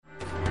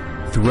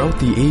Throughout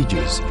the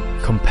ages,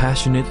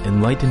 compassionate,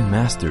 enlightened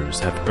masters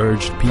have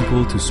urged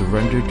people to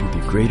surrender to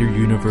the greater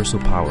universal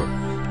power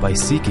by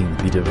seeking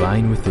the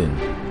divine within,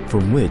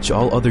 from which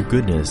all other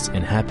goodness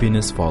and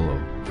happiness follow.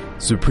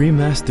 Supreme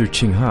Master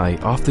Ching Hai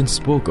often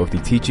spoke of the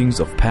teachings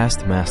of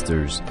past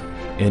masters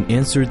and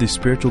answered the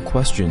spiritual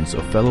questions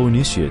of fellow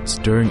initiates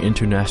during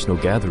international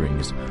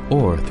gatherings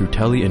or through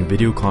tele and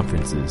video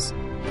conferences.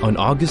 On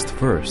August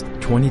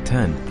 1st,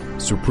 2010,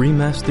 Supreme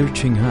Master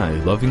Ching Hai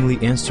lovingly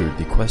answered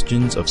the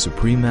questions of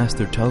Supreme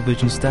Master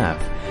television staff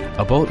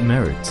about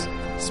merits,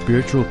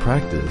 spiritual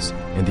practice,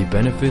 and the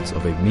benefits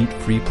of a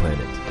meat-free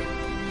planet.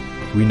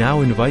 We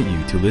now invite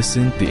you to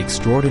listen to the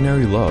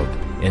extraordinary love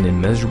and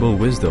immeasurable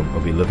wisdom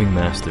of a living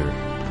master,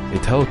 a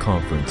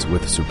teleconference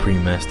with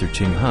Supreme Master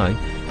Ching Hai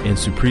and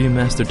Supreme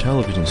Master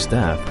television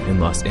staff in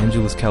Los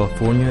Angeles,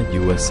 California,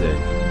 USA.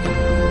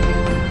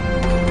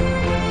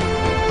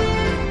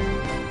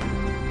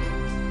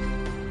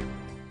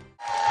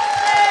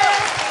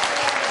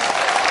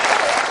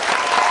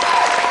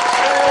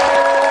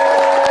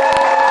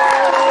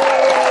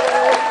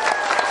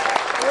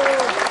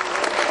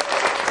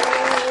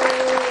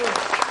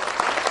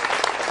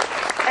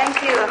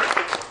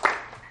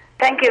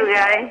 Thank you,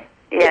 guys.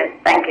 Yes,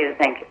 thank you.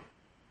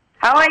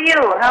 How are you?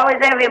 How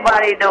is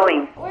everybody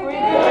doing?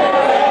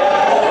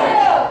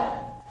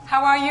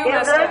 How are you,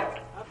 Master? Good?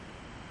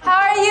 How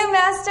are you,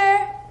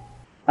 Master?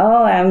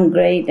 Oh, I'm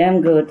great.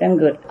 I'm good. I'm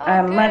good.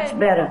 much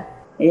better.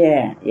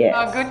 Yeah.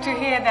 Oh, good to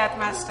hear that,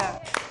 Master.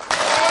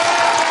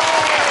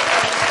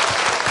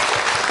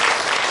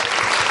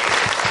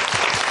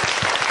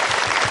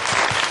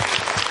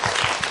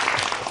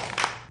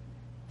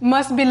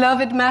 Most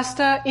beloved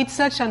Master, it's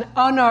such an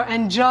honor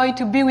and joy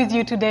to be with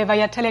you today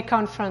via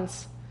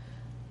teleconference.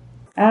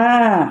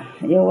 Ah,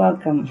 you're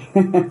welcome.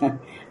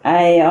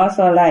 I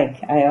also like.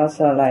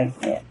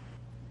 Yeah.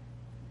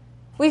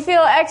 We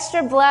feel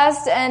extra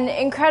blessed and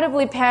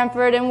incredibly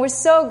pampered, and we're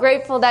so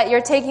grateful that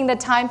you're taking the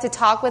time to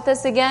talk with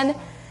us again,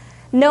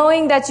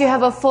 knowing that you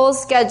have a full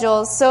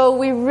schedule. So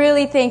we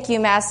really thank you,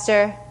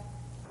 Master.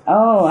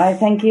 Oh, I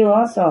thank you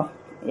also.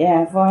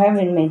 Yeah, for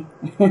having me.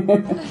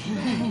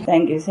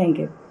 Thank you.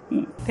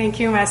 Thank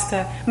you,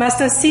 Master.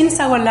 Master, since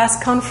our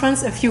last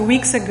conference a few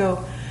weeks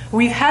ago,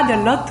 we've had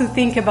a lot to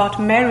think about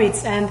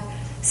merits, and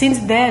since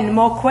then,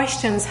 more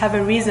questions have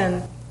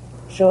arisen.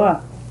 Sure.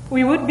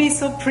 We would be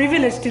so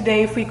privileged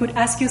today if we could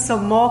ask you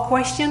some more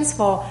questions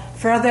for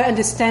further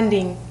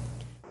understanding.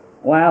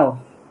 Wow.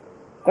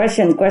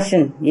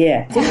 Question.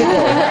 Yeah. Typical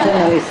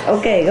journalist.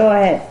 Okay, go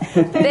ahead.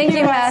 Thank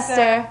you,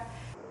 Master.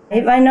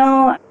 If I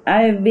know,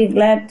 I'll be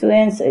glad to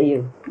answer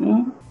you.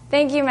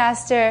 Thank you,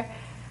 Master.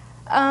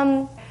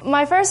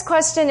 My first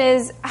question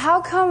is, how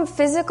come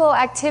physical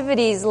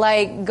activities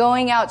like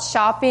going out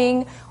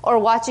shopping or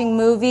watching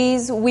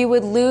movies, we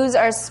would lose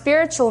our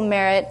spiritual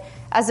merit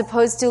as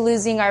opposed to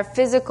losing our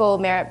physical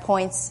merit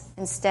points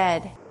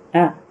instead?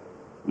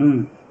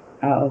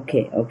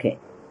 Okay.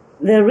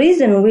 The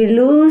reason we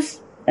lose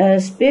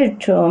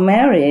spiritual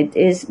merit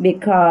is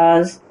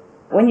because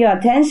when your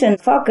attention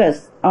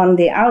focuses on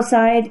the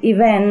outside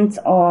events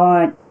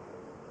or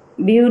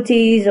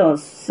beauties or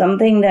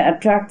something that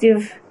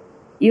attractive,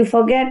 you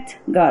forget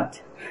God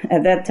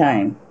at that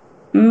time.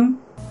 Oh,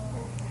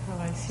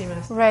 I see,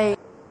 Master. Right.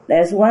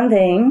 That's one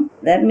thing.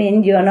 That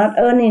means you're not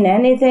earning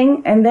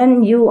anything, and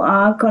then you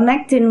are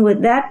connecting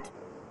with that,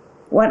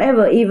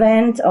 whatever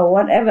event or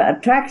whatever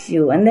attracts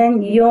you, and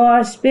then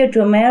your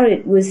spiritual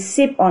merit will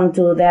sip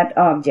onto that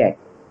object.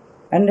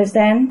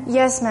 Understand?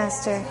 Yes,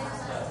 Master.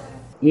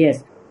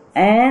 Yes.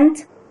 And,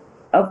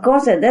 of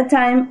course, at that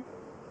time,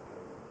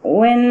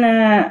 when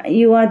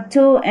you are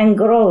too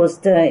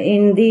engrossed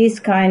in this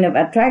kind of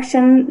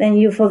attraction, then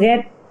you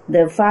forget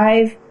the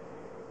 5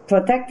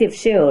 protective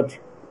shield.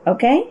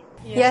 Okay?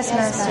 Yes,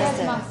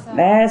 Master.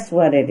 That's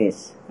what it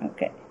is.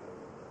 Okay.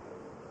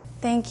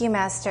 Thank you,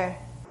 Master.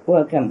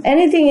 Welcome.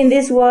 Anything in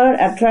this world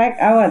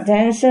attract our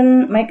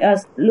attention, make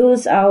us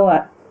lose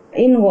our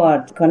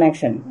inward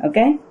connection.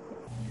 Okay?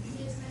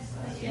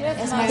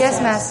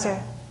 Yes,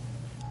 Master.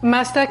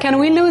 Master, can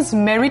we lose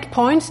merit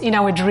points in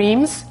our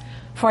dreams?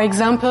 For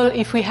example,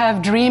 if we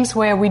have dreams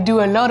where we do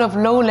a lot of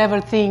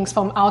low-level things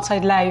from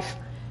outside life.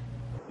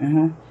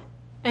 And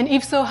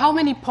if so, how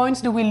many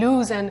points do we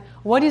lose, and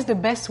what is the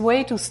best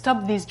way to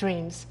stop these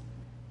dreams?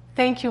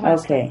 Thank you,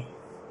 Master. Okay.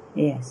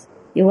 Yes.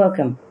 You're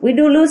welcome. We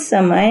do lose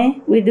some,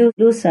 We do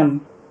lose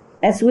some.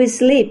 As we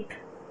sleep,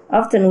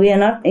 often we are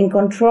not in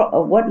control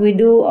of what we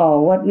do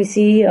or what we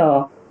see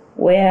or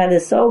where the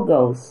soul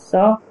goes.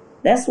 So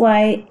that's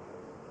why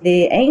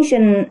the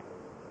ancient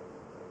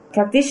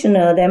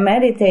practitioner, they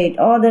meditate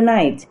all the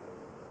night.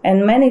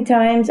 And many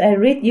times I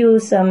read you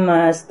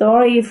some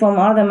story from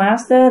other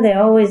master. They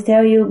always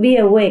tell you, be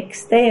awake,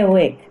 stay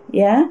awake.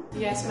 Yeah?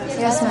 Yes, Master.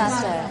 Yes,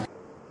 Master.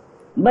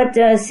 But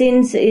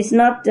since it's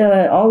not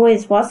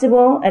always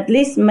possible, at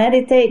least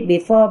meditate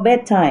before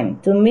bedtime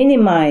to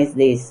minimize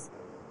this.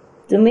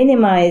 To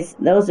minimize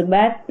those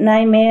bad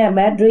nightmare,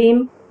 bad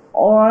dream,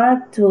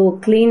 or to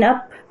clean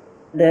up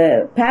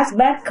the past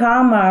bad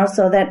karma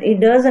so that it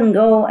doesn't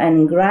go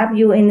and grab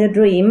you in the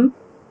dream,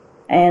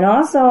 and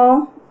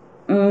also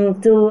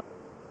to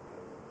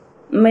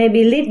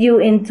maybe lead you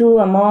into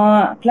a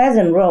more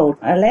pleasant road,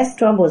 a less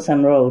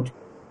troublesome road.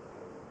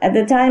 At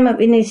the time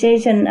of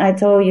initiation, I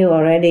told you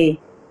already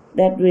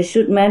that we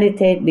should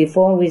meditate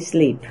before we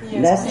sleep.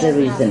 Yes, that's the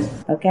reason.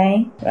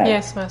 Okay? Right.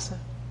 Yes, Master.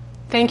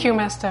 Thank you,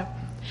 Master.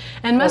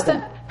 And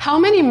Master, how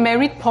many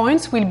merit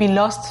points will be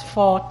lost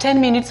for 10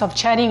 minutes of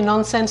chatting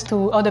nonsense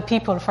to other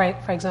people, for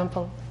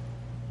example?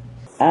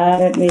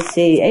 Let me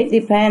see. It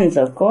depends,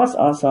 of course,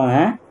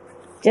 also.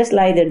 Just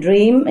like the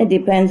dream, it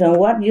depends on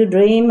what you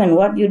dream and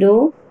what you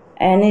do.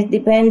 And it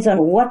depends on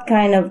what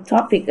kind of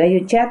topic are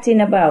you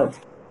chatting about.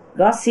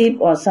 Gossip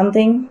or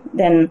something.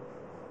 Then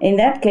in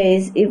that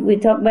case, if we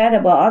talk bad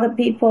about other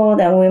people,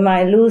 then we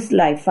might lose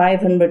like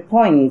 500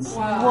 points.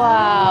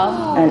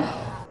 Wow. And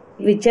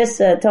we just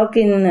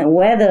talking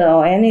weather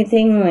or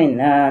anything,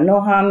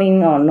 no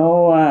harming or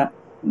no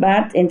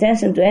bad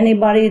intention to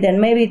anybody, then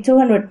maybe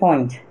 200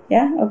 points.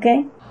 Yeah,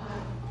 okay?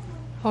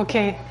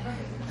 Okay.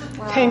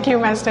 Wow. Thank you,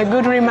 Master.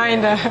 Good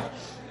reminder.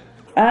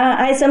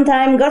 I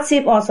sometimes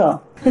gossip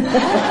also.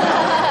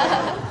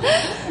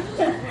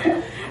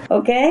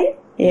 Okay?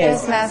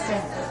 Yes, Master.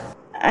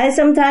 I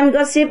sometimes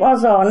gossip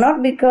also,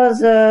 not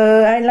because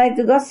I like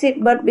to gossip,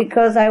 but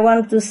because I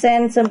want to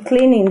send some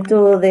cleaning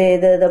to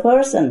the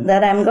person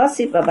that I'm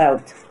gossip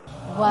about.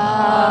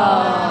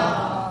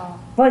 Wow.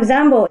 For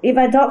example, if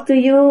I talk to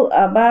you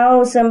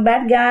about some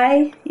bad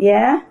guy,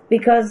 yeah,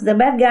 because the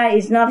bad guy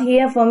is not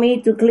here for me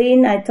to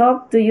clean, I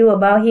talk to you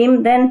about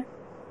him, then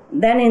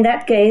in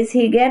that case,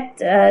 he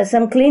get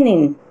some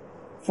cleaning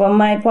from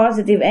my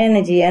positive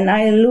energy, and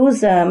I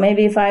lose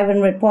maybe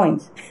 500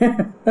 points.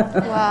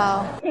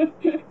 Wow.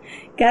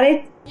 Got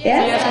it?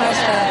 Yeah? Yes,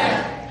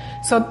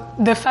 Master. So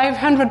the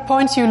 500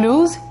 points you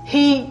lose,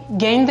 he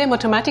gained them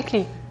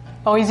automatically?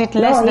 Or is it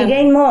less than? No, he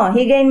gained more.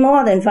 He gained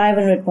more than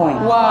 500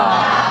 points.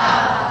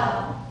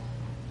 Wow.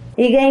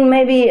 He gained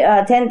maybe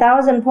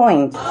 10,000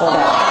 points for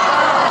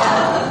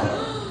that.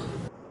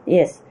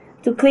 Yes.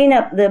 To clean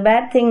up the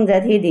bad thing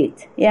that he did.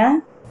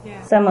 Yeah?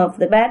 Some of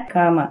the bad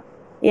karma.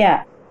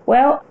 Yeah.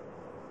 Well,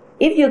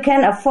 if you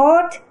can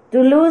afford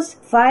to lose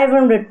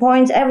 500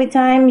 points every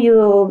time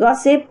you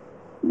gossip,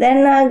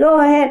 then go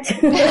ahead.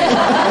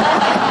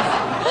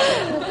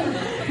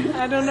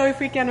 I don't know if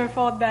we can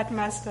afford that,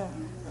 Master.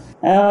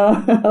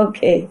 Oh,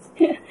 okay.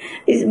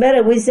 It's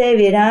better we save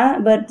it,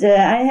 huh? But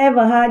I have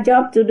a hard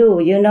job to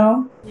do, you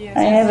know. Yes,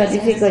 I have a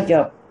difficult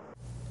job.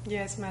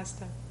 Yes,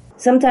 Master.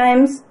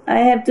 Sometimes I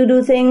have to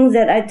do things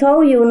that I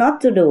told you not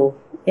to do.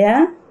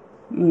 Yeah?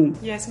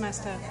 Yes,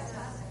 Master.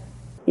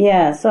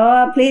 Yeah,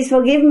 so please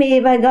forgive me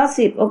if I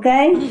gossip,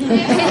 okay?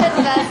 Yes,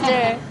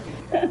 Master.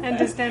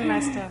 Understand,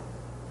 Master.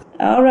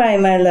 All right,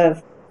 my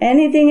love.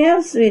 Anything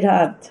else,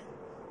 sweetheart?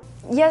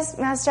 Yes,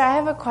 Master, I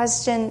have a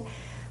question.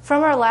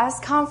 From our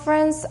last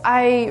conference,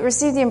 I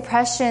received the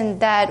impression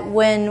that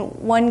when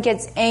one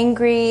gets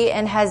angry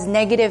and has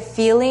negative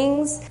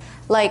feelings,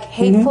 like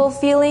hateful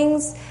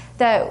feelings,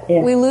 that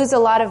we lose a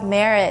lot of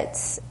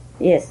merits.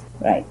 Yes,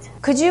 right.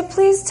 Could you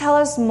please tell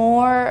us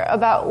more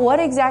about what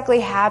exactly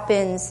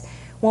happens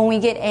when we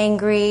get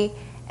angry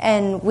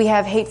and we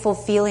have hateful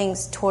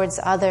feelings towards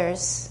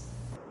others?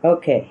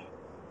 Okay.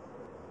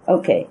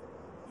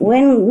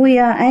 When we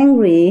are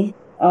angry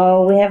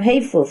or we have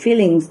hateful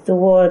feelings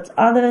towards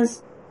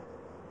others,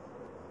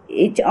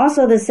 it's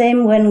also the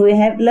same when we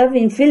have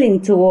loving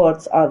feeling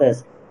towards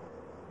others.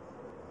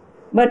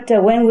 But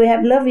when we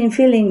have loving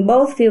feeling,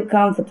 both feel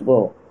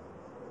comfortable.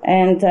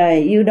 And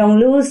you don't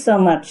lose so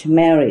much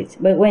merit.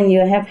 But when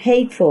you have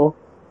hateful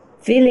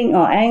feeling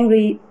or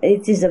angry,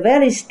 it is a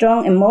very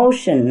strong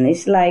emotion.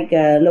 It's like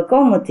a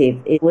locomotive.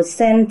 It will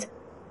send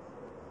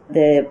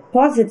the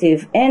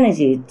positive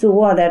energy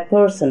toward that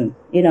person.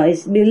 You know,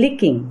 it's be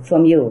leaking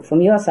from you,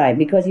 from your side,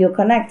 because you're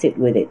connected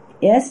with it.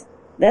 Yes?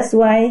 That's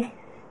why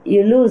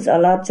you lose a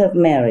lot of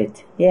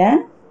merit.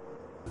 Yeah?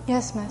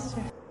 Yes,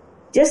 Master.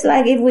 Just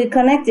like if we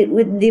connected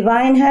with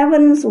divine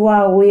heavens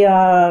while we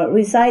are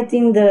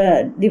reciting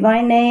the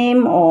divine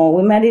name or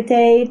we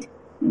meditate,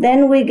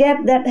 then we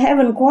get that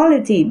heaven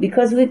quality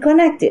because we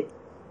connected.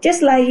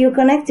 Just like you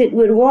connected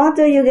with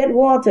water, you get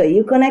water.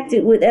 You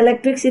connected with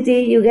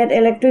electricity, you get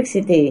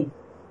electricity.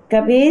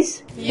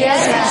 Capiz?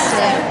 Yes,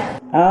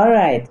 Master. All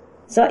right.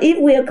 So if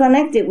we are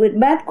connected with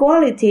bad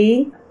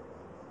quality,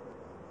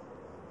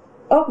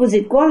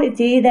 opposite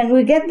quality, then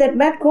we get that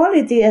bad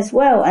quality as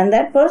well. And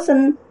that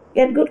person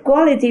get good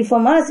quality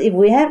from us if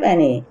we have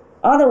any.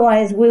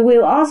 Otherwise, we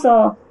will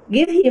also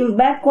give him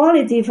bad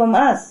quality from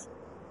us.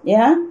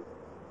 Yeah?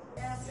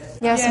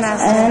 Yes,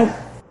 Master. And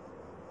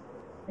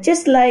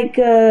just like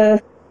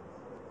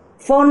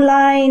phone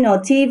line or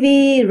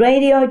TV,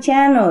 radio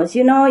channels,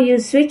 you know, you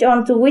switch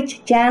on to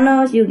which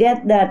channels, you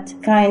get that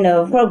kind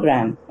of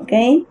program,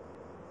 okay?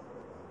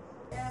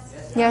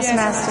 Yes,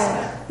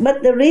 Master.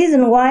 But the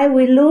reason why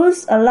we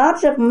lose a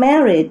lot of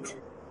merit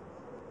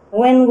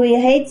when we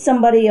hate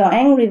somebody or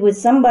angry with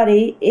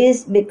somebody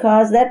is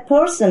because that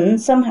person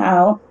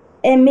somehow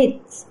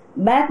emits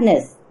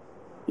badness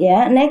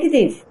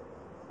negative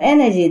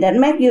energy that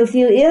make you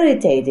feel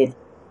irritated.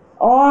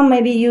 Or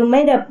maybe you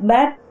made a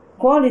bad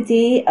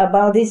quality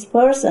about this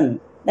person.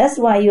 That's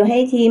why you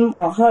hate him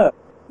or her.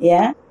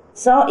 Yeah.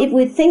 So if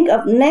we think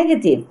of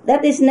negative,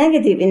 that is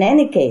negative in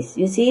any case,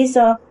 you see.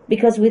 So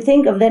because we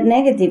think of that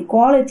negative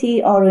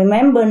quality or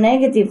remember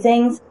negative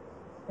things,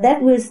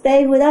 that will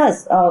stay with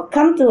us or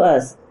come to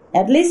us,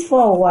 at least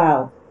for a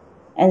while.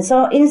 And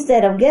so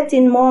instead of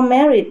getting more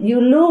merit,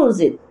 you lose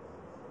it.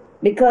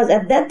 Because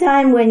at that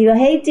time when you're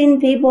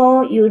hating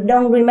people, you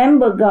don't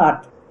remember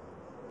God.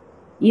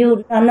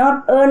 You are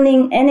not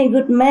earning any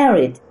good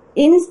merit.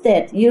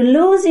 Instead, you're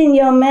losing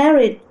your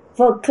merit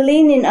for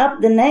cleaning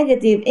up the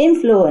negative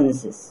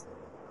influences.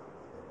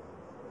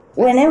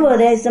 Whenever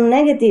there's some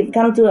negative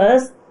come to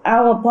us,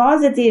 our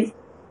positive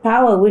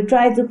power will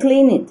try to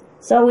clean it.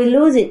 So we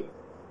lose it.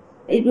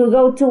 It will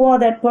go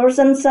toward that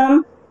person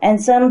some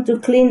and some to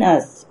clean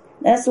us.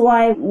 That's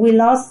why we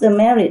lost the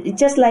merit. It's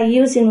just like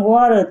using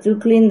water to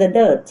clean the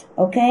dirt,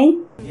 okay?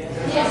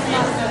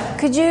 Yes.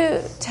 Could you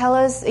tell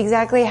us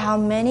exactly how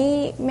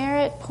many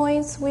merit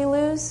points we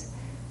lose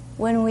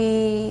when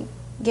we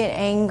get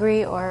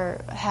angry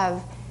or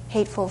have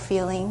hateful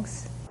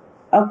feelings?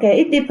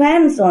 Okay, it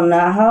depends on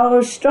how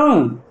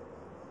strong,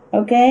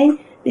 okay?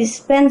 It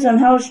depends on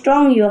how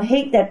strong you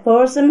hate that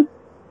person,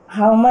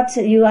 how much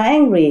you are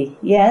angry,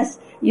 yes?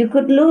 You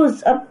could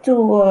lose up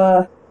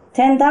to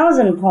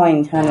 10,000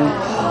 points, honey.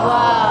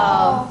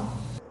 Wow.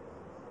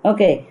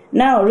 Okay,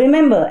 now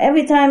remember,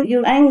 every time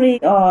you're angry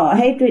or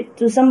hatred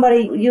to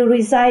somebody, you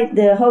recite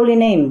the holy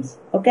names,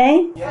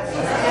 okay?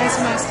 Yes,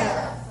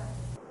 Master.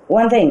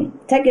 One thing,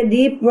 take a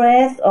deep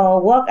breath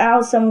or walk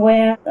out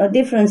somewhere, a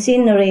different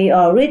scenery,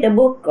 or read a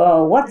book,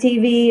 or watch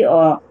TV,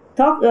 or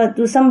talk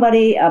to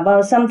somebody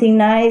about something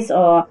nice,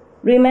 or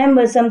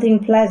remember something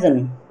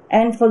pleasant,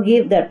 and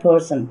forgive that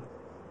person.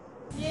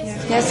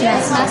 Yes,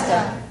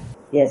 Master.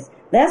 Yes.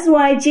 That's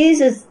why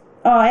Jesus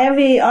or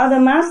every other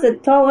master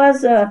told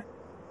us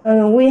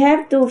we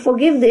have to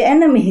forgive the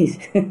enemies.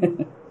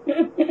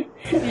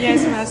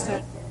 Yes,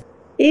 Master.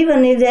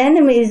 Even if the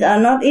enemies are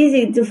not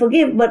easy to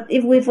forgive, but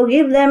if we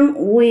forgive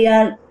them, we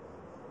are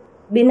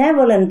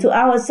benevolent to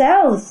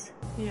ourselves.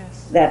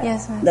 Yes.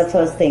 That's the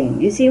first thing.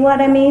 You see what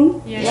I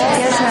mean? Yes,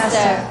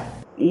 Master.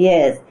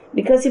 Yes.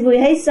 Because if we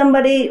hate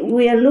somebody,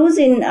 we are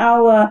losing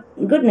our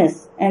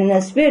goodness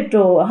and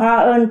spiritual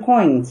hard-earned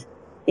points.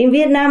 In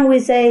Vietnam, we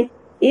say,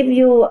 if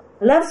you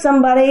love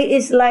somebody,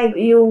 it's like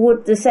you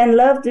would send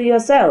love to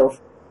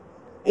yourself.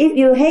 If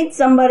you hate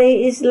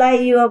somebody, it's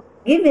like you're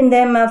giving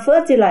them a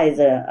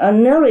fertilizer, a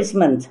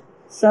nourishment.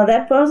 So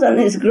that person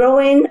is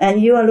growing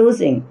and you are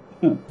losing.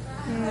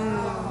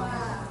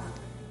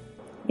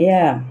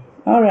 Yeah,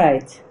 all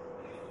right.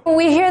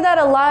 We hear that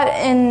a lot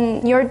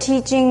in your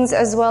teachings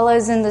as well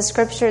as in the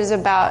scriptures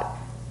about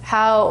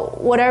how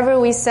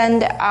whatever we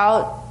send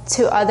out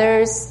to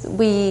others,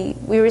 we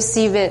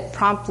receive it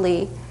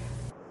promptly.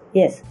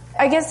 Yes.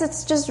 I guess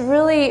it's just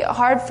really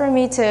hard for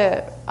me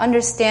to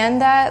understand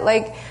that.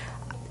 Like,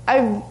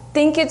 I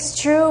think it's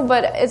true,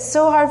 but it's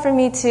so hard for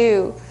me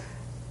to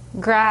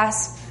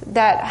grasp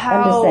that.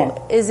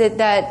 How is it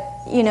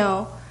that,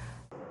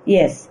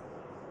 Yes.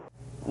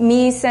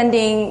 me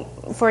sending,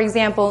 for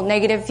example,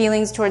 negative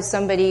feelings towards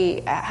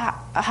somebody,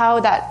 how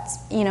that's,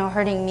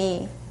 hurting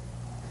me?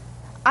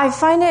 I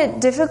find it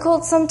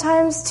difficult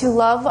sometimes to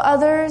love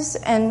others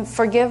and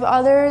forgive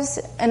others,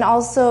 and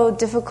also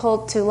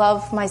difficult to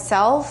love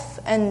myself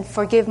and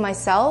forgive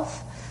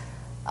myself.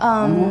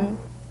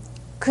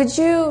 Could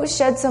you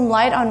shed some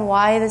light on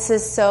why this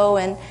is so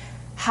and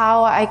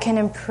how I can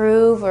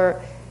improve,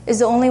 or is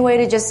the only way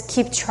to just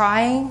keep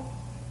trying?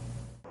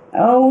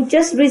 Oh,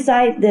 just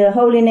recite the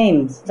holy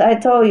names. I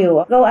told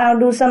you, go out,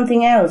 do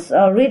something else,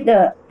 or read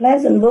the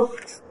pleasant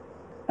books,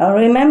 or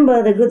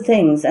remember the good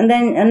things. And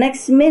then the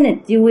next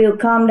minute you will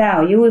calm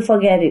down. You will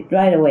forget it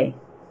right away.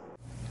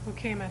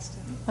 Okay, Master.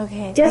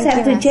 Okay. Just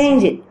have to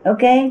change it,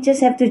 okay?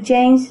 Just have to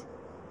change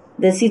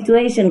the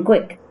situation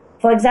quick.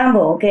 For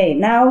example, okay,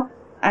 now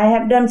I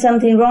have done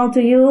something wrong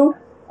to you,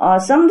 or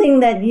something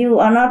that you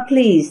are not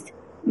pleased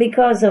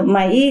because of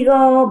my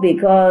ego,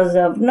 because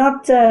of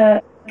not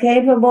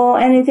capable,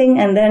 anything,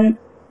 and then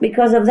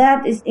because of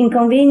that it's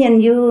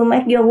inconvenient, you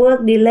make your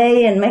work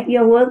delay and make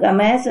your work a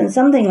mess and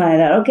something like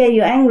that. Okay,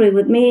 you're angry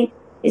with me,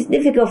 it's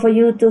difficult for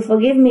you to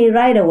forgive me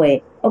right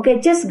away. Okay,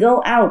 just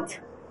go out.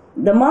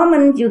 The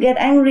moment you get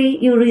angry,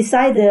 you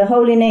recite the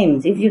holy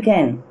names if you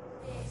can.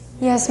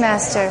 Yes,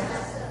 Master.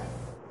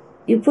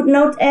 You put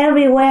notes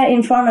everywhere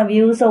in front of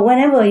you, so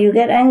whenever you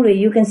get angry,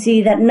 you can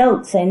see that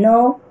note, say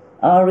no,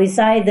 or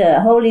recite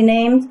the holy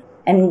names,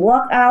 and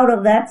walk out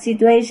of that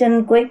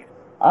situation quick,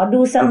 or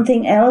do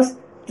something else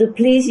to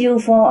please you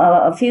for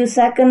a few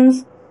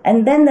seconds,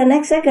 and then the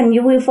next second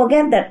you will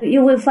forget that.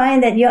 You will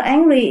find that your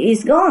angry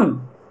is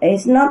gone.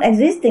 It's not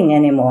existing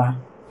anymore.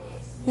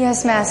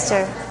 Yes,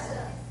 Master.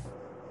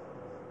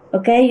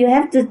 Okay, you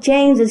have to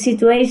change the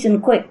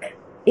situation quick,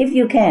 if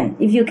you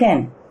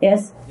can.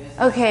 Yes?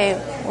 Okay,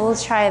 we'll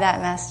try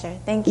that, Master.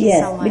 Thank you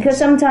Yes, so much. because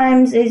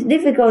sometimes it's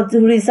difficult to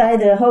recite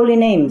the holy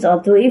names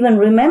or to even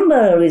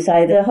remember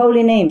recite the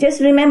holy name.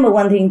 Just remember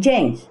one thing,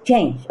 change,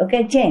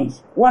 okay, change.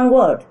 One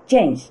word,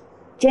 change.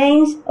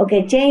 Change,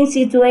 okay, change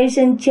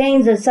situation,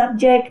 change the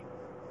subject,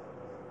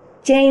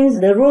 change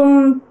the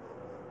room,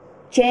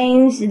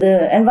 change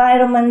the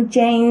environment,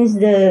 change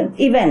the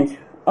event.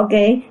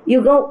 Okay,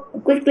 you go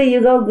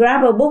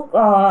grab a book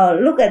or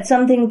look at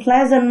something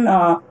pleasant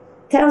or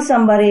tell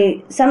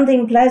somebody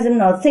something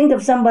pleasant or think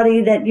of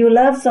somebody that you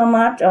love so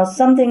much or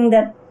something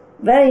that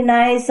very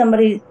nice,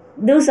 somebody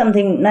do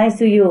something nice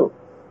to you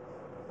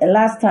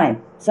last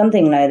time,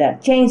 something like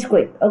that. Change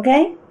quick,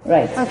 okay?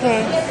 Right.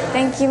 Okay,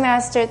 thank you,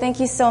 Master. Thank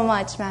you so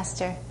much,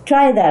 Master.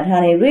 Try that,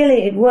 honey.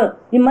 Really, it works.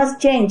 You must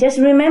change. Just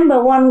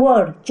remember one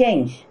word,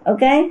 change,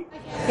 okay?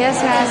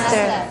 Yes,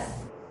 Master.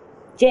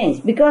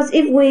 Change. Because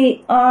if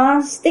we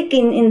are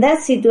sticking in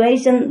that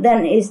situation,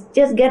 then it's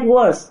just get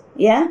worse,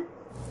 yeah?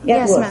 Get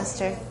Yes, worse.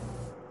 Master.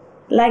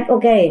 Like,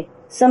 okay,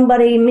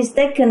 somebody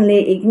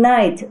mistakenly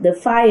ignite the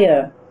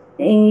fire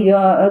in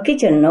your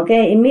kitchen,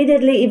 okay?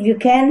 Immediately, if you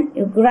can,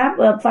 you grab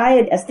a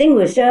fire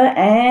extinguisher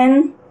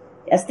and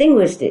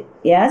extinguish it,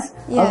 yes?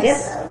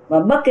 Yes. Or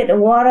get a bucket of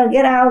water,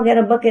 get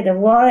a bucket of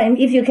water, and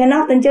if you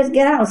cannot, then just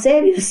get out,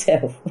 save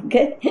yourself,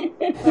 okay?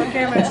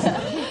 Okay, Master.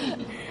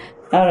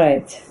 All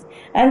right.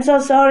 I'm so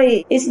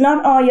sorry. It's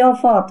not all your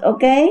fault,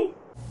 okay?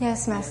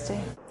 Yes, Master.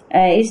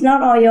 It's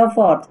not all your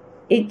fault.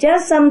 It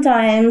just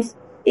sometimes,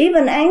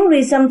 even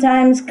angry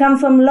sometimes come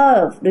from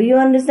love. Do you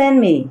understand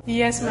me?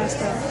 Yes,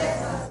 Master.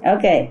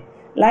 Okay.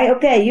 Like,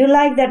 okay, you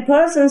like that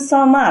person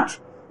so much,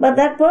 but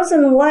that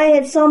person, why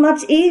have so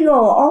much ego,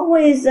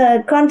 always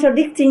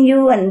contradicting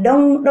you and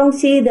don't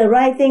see the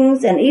right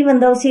things, and even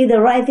though see the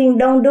right thing,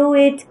 don't do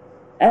it,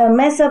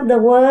 mess up the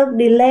work,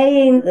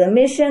 delaying the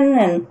mission,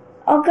 and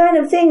all kind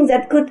of things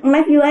that could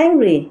make you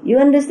angry. You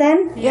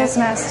understand? Yes,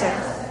 Master.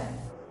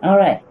 All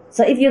right.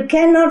 So if you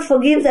cannot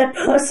forgive that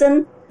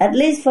person, at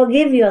least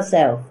forgive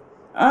yourself.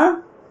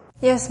 Huh?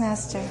 Yes,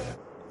 Master.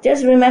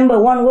 Just remember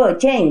one word,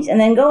 change, and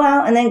then go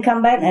out and then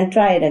come back and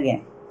try it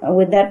again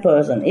with that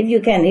person. If you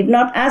can. If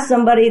not, ask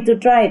somebody to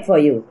try it for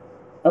you.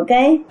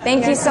 Okay?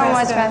 Thank you so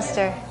much,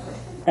 Master.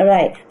 All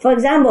right. For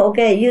example,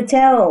 okay, you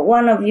tell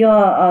one of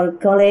your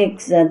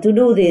colleagues to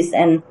do this,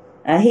 and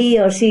he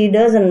or she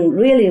doesn't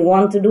really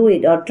want to do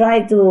it or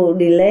try to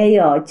delay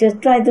or just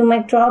try to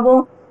make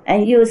trouble,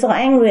 and you're so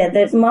angry at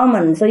that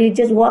moment, so you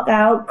just walk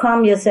out,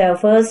 calm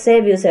yourself first,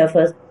 save yourself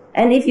first.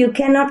 And if you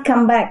cannot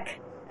come back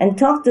and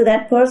talk to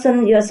that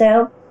person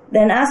yourself,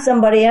 then ask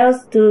somebody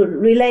else to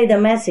relay the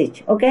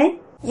message, okay?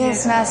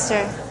 Yes,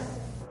 Master.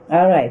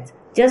 All right.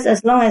 Just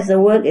as long as the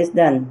work is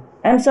done.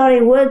 I'm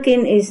sorry,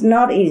 working is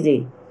not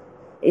easy.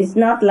 It's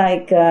not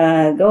like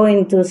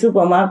going to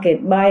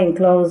supermarket, buying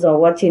clothes or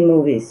watching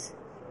movies.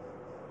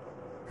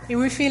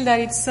 We feel that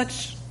it's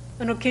such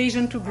an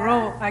occasion to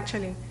grow,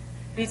 actually.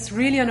 It's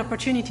really an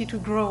opportunity to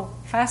grow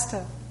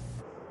faster.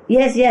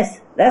 Yes,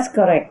 that's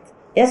correct.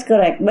 Yes,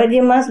 correct. But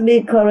you must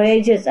be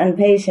courageous and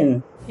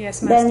patient.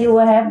 Yes, Master. Then you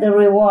will have the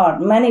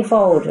reward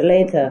manifold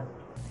later.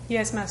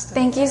 Yes, Master.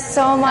 Thank you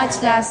so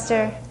much,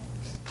 Master.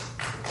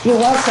 You're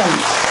welcome.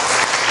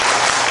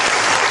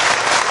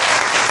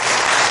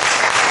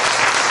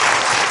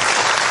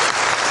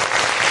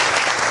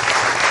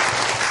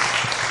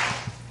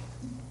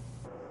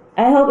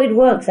 I hope it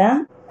works,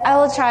 huh? I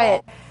will try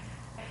it.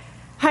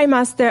 Hi,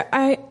 Master.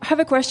 I have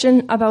a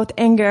question about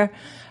anger.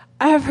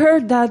 I have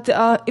heard that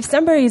if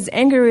somebody is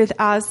angry with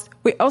us,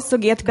 we also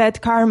get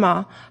bad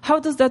karma. How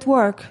does that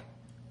work?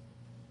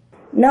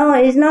 No,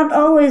 it's not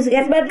always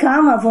get bad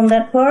karma from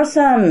that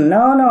person.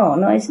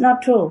 No, it's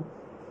not true.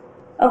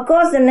 Of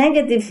course, the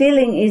negative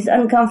feeling is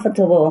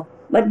uncomfortable,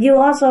 but you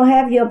also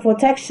have your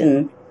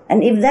protection.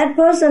 And if that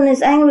person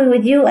is angry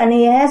with you and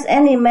he has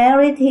any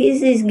merit, he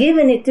is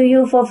giving it to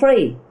you for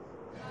free.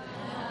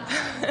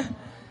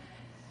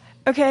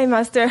 Okay,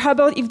 Master. How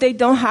about if they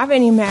don't have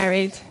any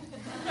merit?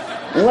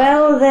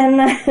 Well, then,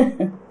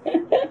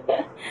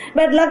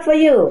 bad luck for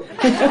you.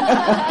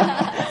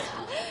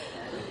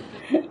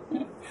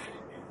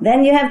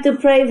 Then you have to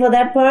pray for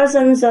that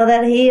person so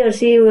that he or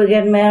she will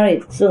get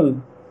married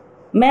soon.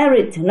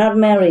 Merit, not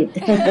married.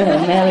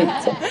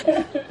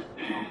 Merit.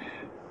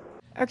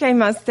 Okay,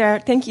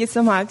 Master. Thank you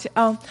so much.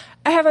 I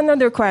have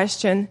another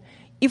question.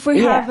 If we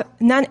have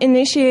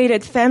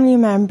non-initiated family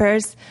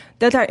members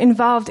that are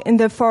involved in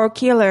the four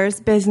killers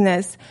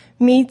business,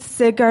 meat,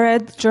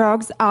 cigarette,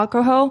 drugs,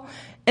 alcohol,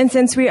 and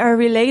since we are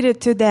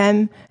related to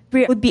them,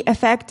 we would be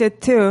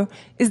affected too.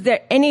 Is there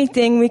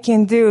anything we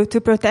can do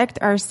to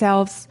protect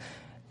ourselves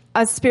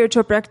as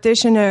spiritual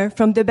practitioner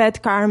from the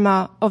bad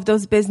karma of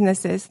those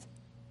businesses?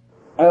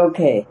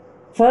 Okay.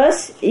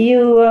 First,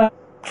 you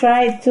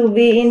try to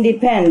be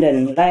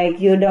independent,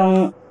 like you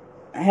don't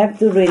have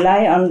to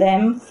rely on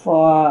them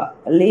for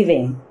a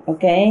living,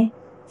 okay?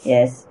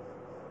 Yes.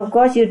 Of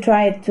course, you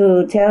try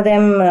to tell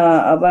them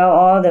about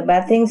all the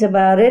bad things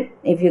about it.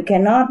 If you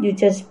cannot, you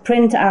just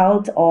print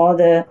out all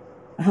the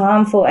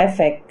harmful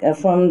effect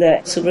from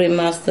the Supreme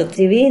Master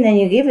TV, then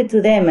you give it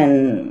to them,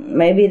 and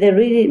maybe they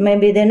read it,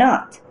 maybe they're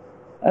not.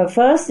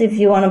 First, if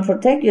you want to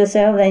protect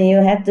yourself, then you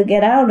have to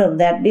get out of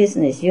that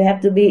business. You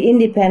have to be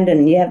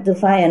independent. You have to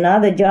find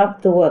another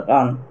job to work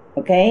on.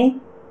 Okay?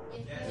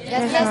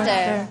 Yes,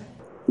 Master.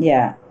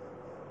 Yeah.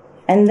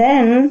 And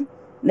then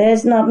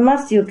there's not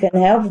much you can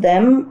help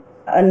them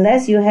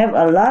unless you have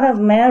a lot of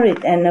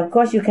merit, and of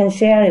course you can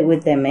share it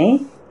with them, eh?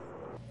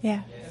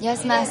 Yeah.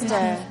 Yes,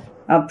 Master.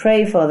 Or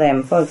pray for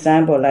them, for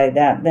example, like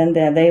that. Then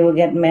they will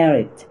get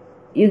merit.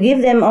 You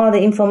give them all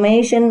the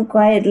information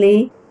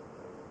quietly,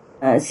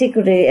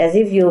 secretly, as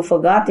if you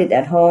forgot it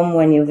at home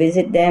when you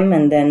visit them,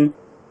 and then,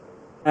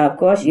 of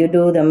course, you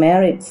do the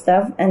merit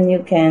stuff, and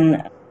you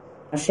can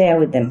share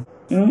with them.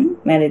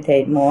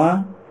 Meditate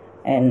more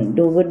and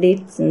do good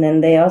deeds, and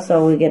then they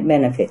also will get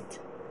benefit.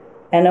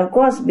 And of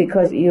course,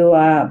 because you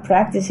are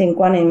practicing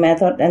Kuan Yin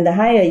method, and the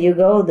higher you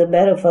go, the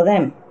better for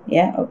them.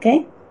 Yeah,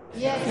 okay?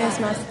 Yes,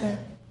 Master.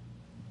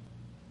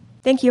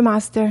 Thank you,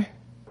 Master.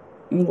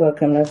 You're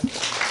welcome, love.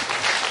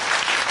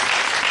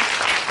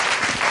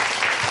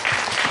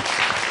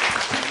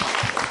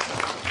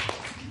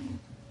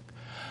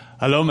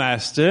 Hello,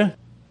 Master.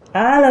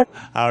 Hello.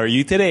 How are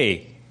you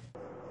today?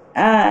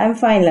 I'm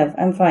fine, love.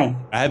 I'm fine.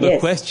 I have a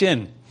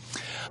question.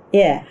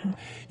 Yeah.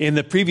 In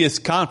the previous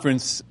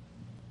conference,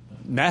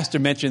 Master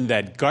mentioned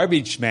that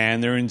garbage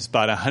man earns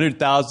about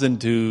 100,000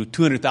 to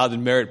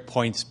 200,000 merit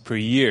points per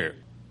year.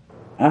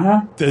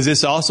 Uh-huh. Does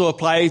this also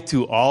apply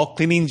to all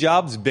cleaning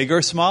jobs, big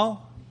or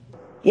small?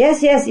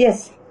 Yes.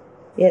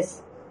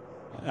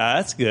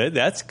 That's good.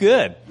 That's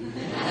good.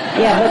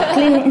 Yeah, but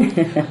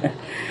cleaning...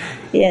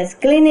 Yes,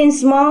 cleaning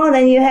small,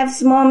 then you have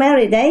small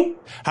merit, eh?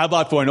 How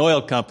about for an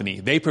oil company?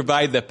 They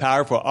provide the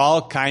power for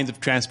all kinds of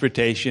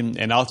transportation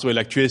and also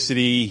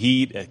electricity,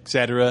 heat,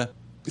 etc.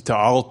 to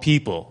all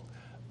people.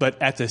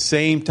 But at the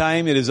same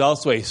time, it is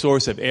also a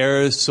source of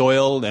air,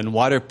 soil, and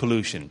water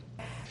pollution.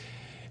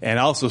 And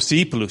also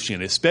sea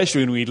pollution,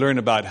 especially when we learn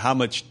about how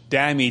much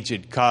damage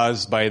it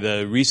caused by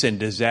the recent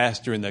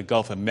disaster in the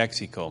Gulf of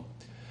Mexico.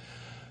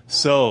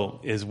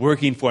 So, is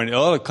working for an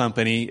oil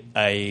company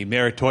a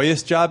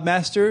meritorious job,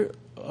 Master,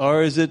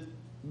 or is it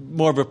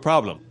more of a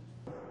problem?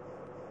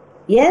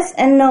 Yes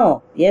and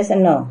no. Yes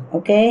and no.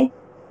 Okay?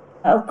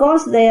 Of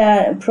course, they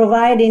are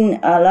providing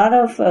a lot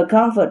of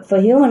comfort for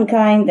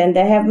humankind, and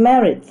they have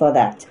merit for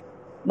that.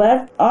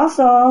 But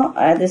also,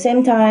 at the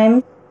same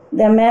time,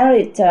 the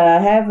merit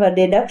have a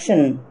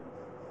deduction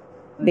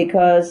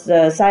because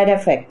side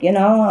effect,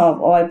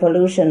 of oil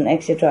pollution,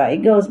 etc.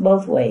 It goes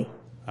both ways.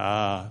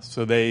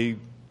 So they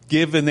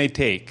give and they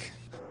take.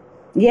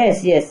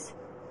 Yes.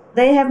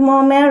 They have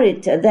more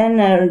merit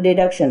than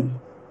deduction.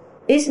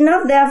 It's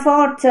not their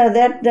fault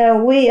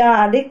that we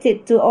are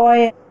addicted to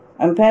oil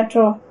and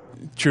petrol.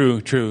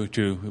 True.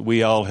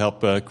 We all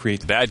help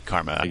create bad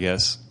karma, I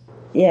guess.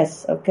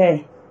 Yes,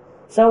 okay.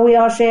 So we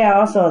all share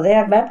also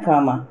their bad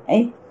karma,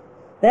 eh?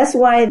 That's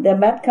why the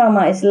bad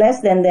karma is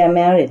less than their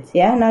merit.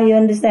 Yeah, now you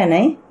understand,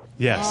 eh?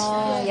 Yes.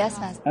 Oh, yes,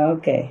 Master.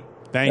 Okay.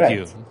 Thank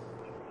you.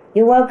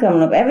 You're welcome.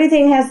 Look,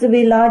 everything has to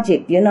be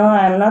logic.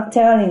 I'm not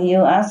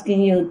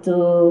asking you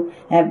to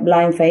have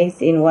blind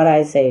faith in what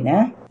I say,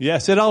 nah?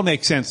 Yes, it all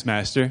makes sense,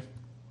 Master.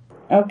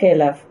 Okay,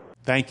 love.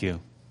 Thank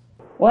you.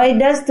 Well, it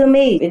does to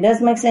me. It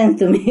does make sense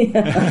to me.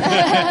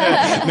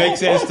 Makes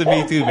sense to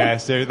me too,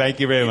 Master. Thank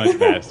you very much,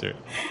 Master.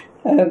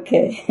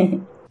 Okay.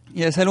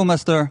 Yes, hello,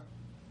 Master.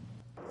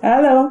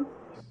 Hello.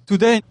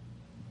 Today,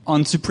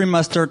 on Supreme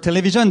Master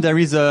Television, there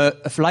is a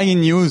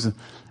flying news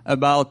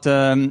about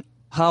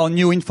how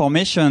new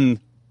information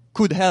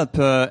could help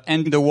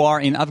end the war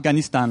in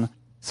Afghanistan.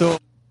 So,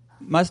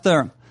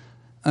 Master,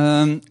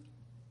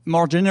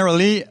 more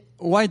generally,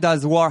 why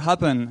does war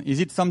happen? Is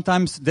it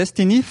sometimes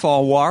destiny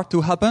for war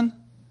to happen?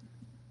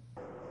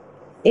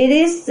 It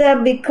is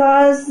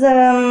because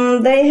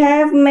they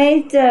have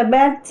made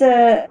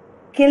bad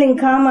killing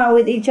karma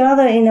with each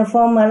other in a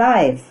former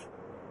life.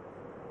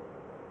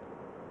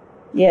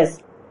 Yes.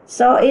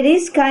 So it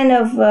is kind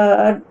of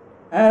a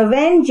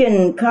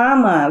vengeance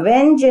karma,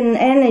 vengeance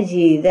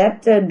energy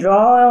that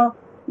draw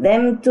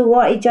them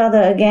toward each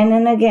other again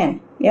and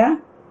again. Yeah?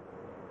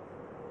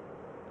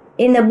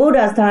 In the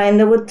Buddha's time,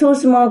 there were two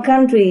small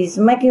countries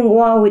making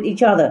war with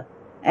each other.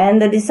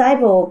 And the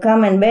disciple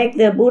come and beg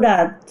the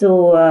Buddha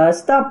to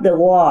stop the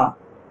war.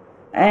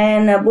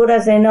 And the Buddha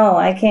said, no,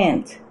 I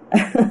can't.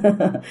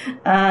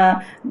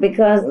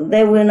 Because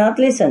they will not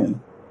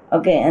listen.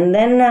 Okay, and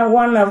then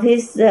one of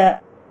his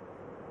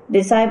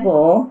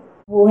disciple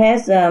who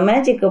has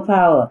magical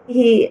power,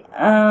 he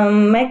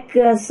make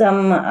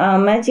some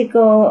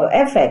magical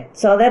effect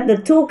so that the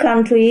two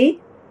countries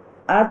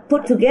are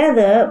put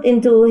together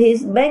into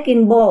his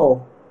begging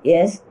bowl.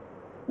 Yes.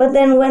 But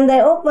then when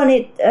they open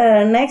it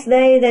next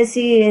day, they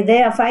see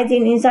they are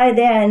fighting inside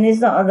there, and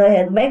it's not,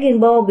 the begging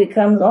bowl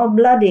becomes all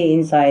bloody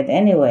inside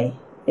anyway.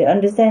 You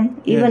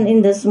understand? Yeah. Even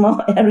in the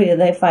small area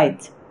they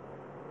fight.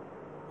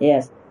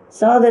 Yes.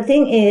 So the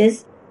thing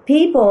is,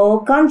 people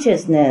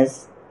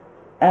consciousness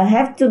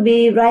have to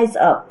be rise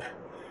up.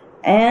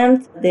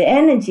 and the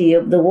energy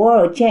of the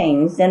world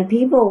changes, then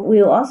people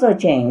will also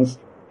change.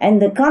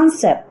 And the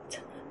concept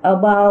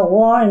about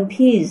war and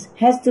peace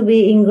has to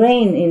be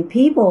ingrained in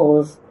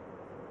people's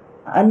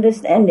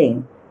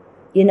understanding.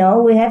 You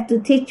know, we have to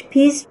teach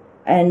peace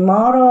and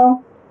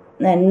moral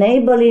and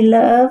neighborly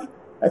love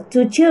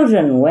to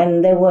children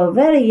when they were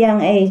very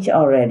young age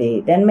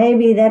already. Then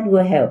maybe that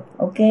will help,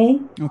 okay?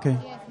 Okay.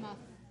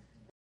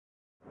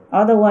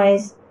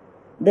 Otherwise,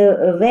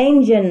 the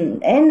vengeance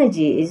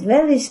energy is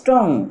very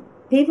strong.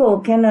 People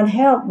cannot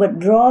help but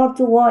draw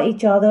toward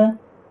each other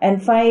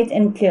and fight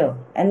and kill.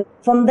 And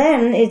from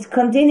then, it's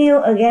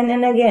continue again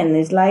and again.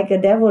 It's like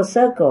a devil's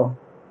circle.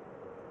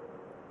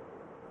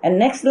 And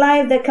next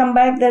life, they come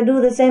back, they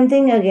do the same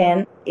thing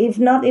again, if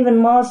not even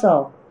more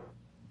so.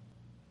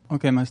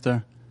 Okay,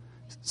 Master.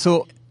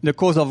 So the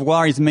cause of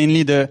war is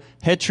mainly the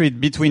hatred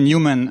between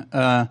humans,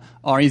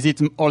 or is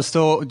it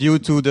also due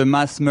to the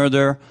mass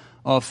murder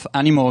of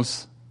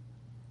animals?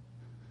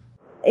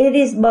 It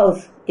is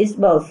both. It's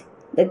both.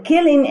 The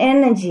killing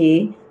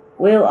energy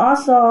will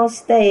also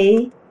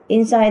stay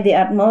inside the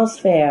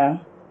atmosphere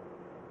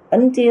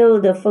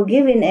until the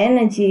forgiving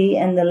energy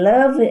and the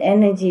love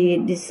energy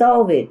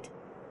dissolve it.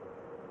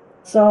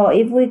 So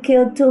if we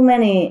kill too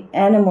many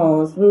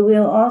animals, we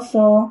will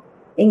also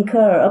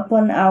incur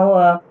upon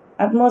our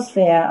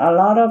atmosphere a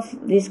lot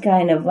of this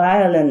kind of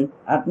violent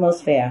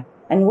atmosphere.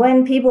 And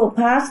when people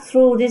pass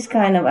through this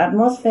kind of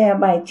atmosphere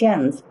by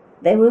chance,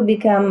 they will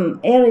become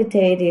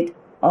irritated,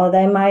 or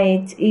they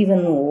might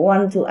even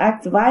want to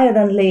act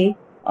violently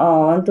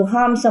or want to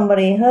harm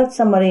somebody, hurt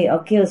somebody,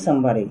 or kill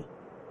somebody.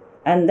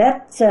 And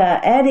that's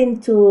adding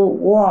to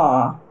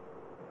war,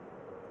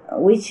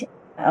 which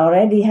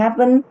already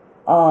happened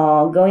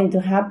or going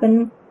to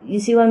happen. You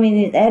see what I mean?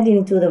 It's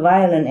adding to the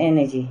violent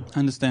energy.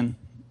 Understand.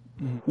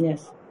 Mm-hmm.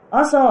 Yes.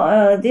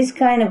 Also, this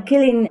kind of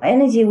killing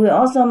energy will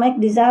also make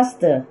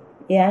disaster.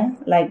 Yeah,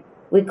 like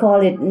we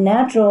call it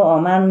natural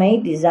or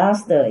man-made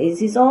disaster.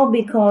 It is all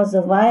because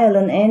of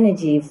violent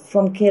energy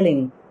from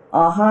killing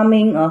or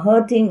harming or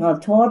hurting or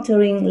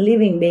torturing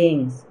living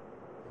beings.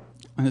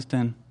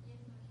 Understand.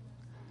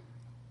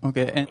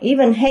 Okay. And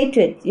even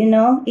hatred,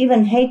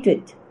 even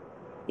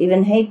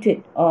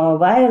hatred or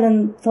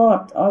violent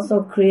thought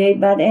also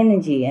create bad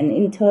energy, and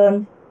in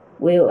turn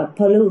will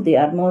pollute the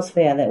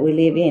atmosphere that we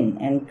live in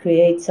and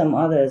create some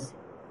others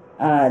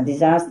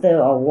disaster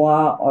or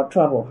war or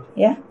trouble.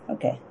 Yeah?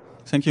 Okay.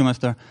 Thank you,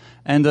 Master.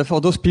 And for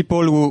those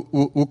people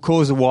who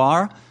cause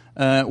war,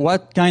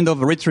 what kind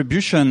of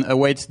retribution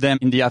awaits them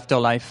in the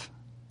afterlife?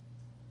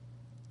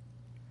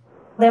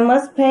 They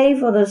must pay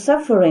for the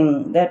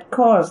suffering that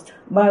caused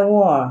by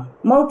war.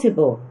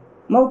 Multiple.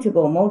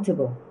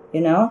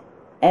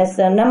 As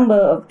the number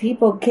of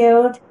people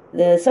killed,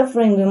 the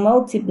suffering will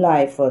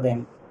multiply for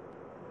them.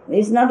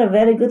 It's not a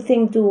very good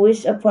thing to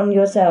wish upon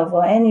yourself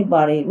or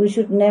anybody. We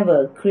should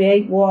never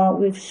create war.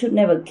 We should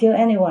never kill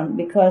anyone,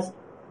 because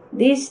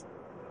this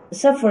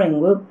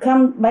suffering will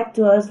come back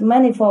to us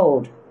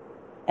manifold.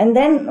 And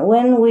then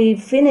when we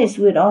finish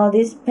with all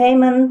this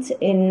payment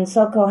in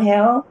so-called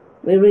hell,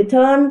 we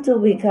return to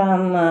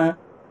become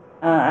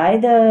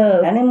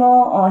either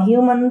animal or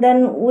human.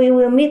 Then we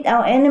will meet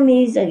our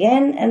enemies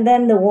again, and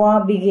then the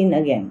war begin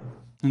again.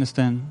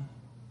 Understand.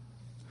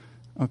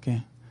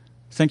 Okay.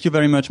 Thank you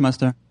very much,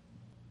 Master.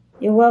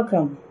 You're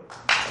welcome.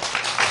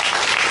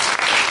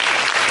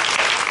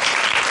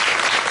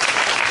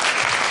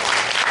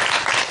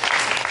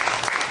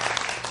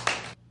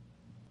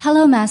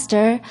 Hello,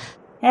 Master.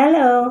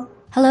 Hello.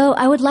 Hello,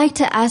 I would like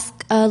to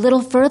ask a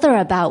little further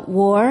about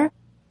war.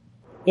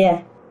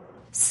 Yeah.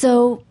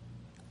 So,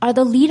 are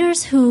the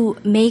leaders who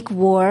make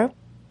war,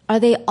 are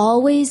they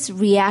always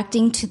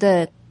reacting to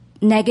the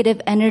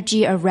negative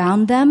energy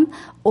around them?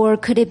 Or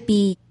could it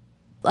be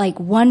like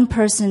one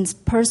person's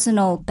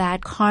personal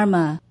bad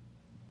karma?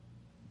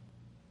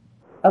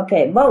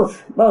 Okay,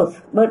 both,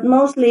 but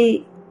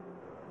mostly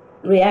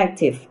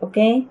reactive,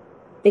 okay?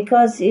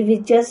 Because if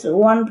it's just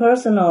one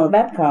personal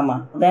bad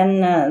karma,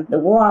 then the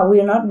war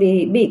will not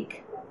be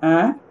big.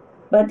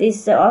 But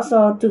it's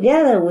also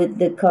together with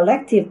the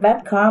collective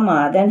bad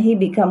karma, then he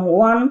become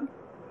one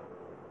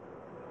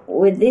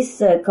with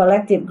this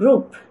collective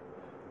group.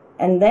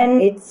 And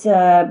then it's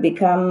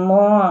become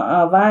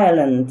more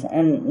violent,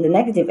 and the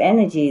negative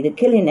energy, the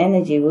killing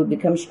energy will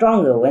become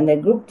stronger when they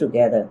group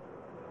together.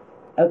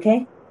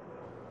 Okay?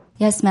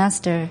 Yes,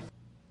 Master.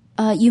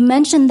 You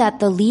mentioned that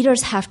the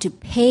leaders have to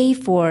pay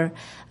for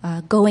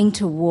going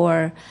to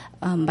war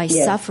by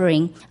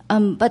suffering.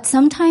 But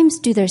sometimes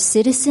do their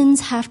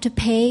citizens have to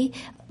pay,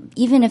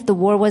 even if the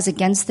war was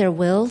against their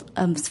will?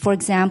 For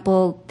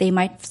example, they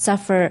might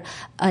suffer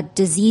a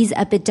disease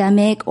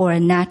epidemic or a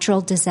natural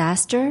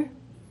disaster?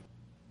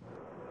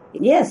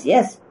 Yes.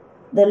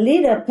 The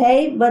leader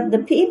pay, but the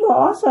people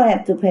also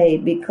have to pay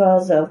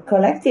because of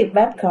collective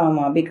bad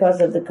karma,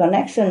 because of the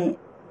connection.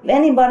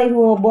 Anybody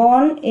who were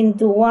born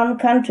into one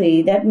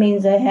country, that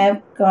means they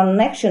have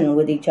connection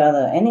with each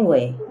other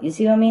anyway. You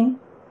see what I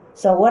mean?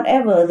 So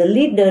whatever the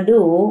leader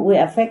do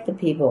will affect the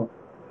people.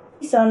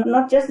 So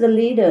not just the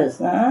leaders,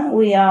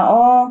 we are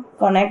all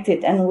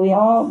connected and we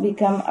all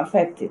become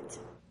affected.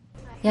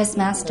 Yes,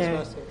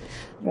 Master.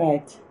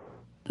 Right.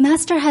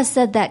 Master has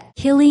said that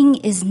killing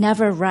is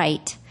never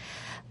right.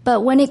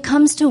 But when it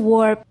comes to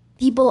war,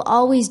 people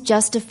always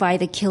justify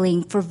the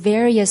killing for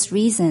various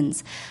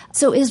reasons.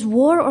 So is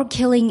war or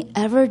killing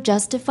ever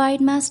justified,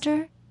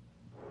 Master?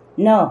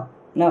 No.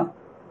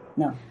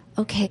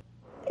 Okay.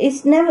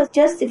 It's never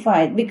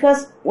justified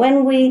because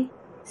when we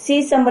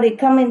see somebody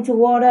coming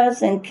toward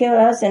us and kill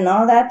us and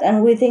all that,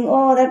 and we think,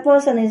 oh, that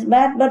person is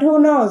bad, but who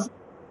knows?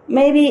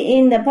 Maybe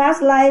in the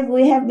past life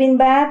we have been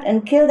bad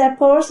and killed that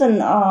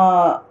person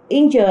or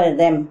injured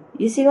them.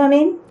 You see what I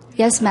mean?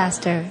 Yes,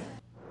 Master.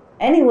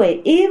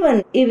 Anyway,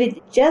 even if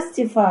it's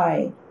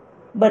justified,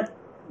 but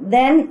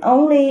then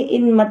only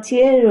in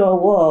material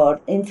world,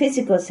 in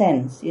physical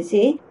sense, you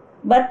see?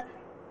 But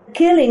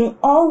killing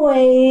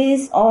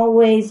always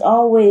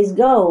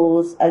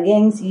goes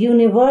against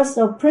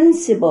universal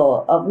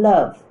principle of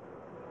love.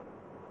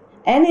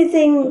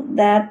 Anything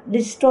that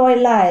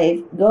destroys life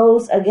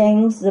goes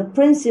against the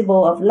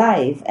principle of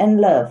life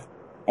and love.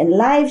 And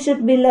life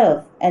should be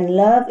love, and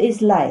love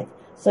is life.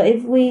 So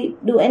if we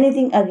do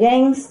anything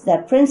against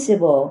that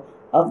principle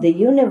of the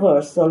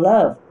universal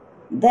love,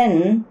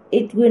 then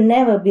it will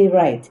never be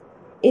right.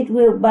 It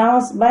will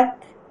bounce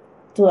back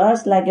to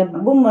us like a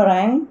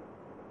boomerang.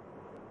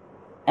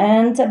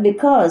 And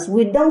because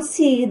we don't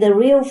see the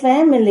real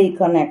family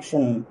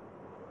connection,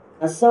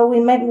 so we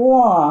make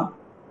war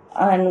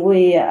and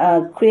we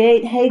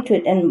create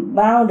hatred and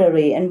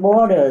boundary and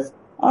borders.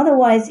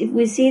 Otherwise, if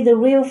we see the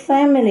real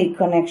family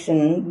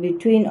connection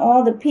between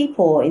all the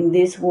people in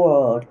this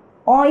world,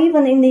 or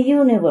even in the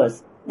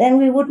universe, then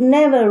we would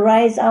never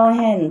raise our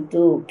hand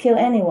to kill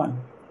anyone.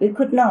 We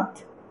could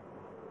not.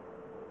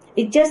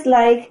 It's just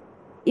like,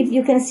 if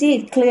you can see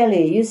it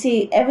clearly, you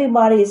see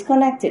everybody is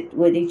connected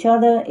with each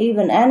other,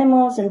 even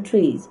animals and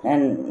trees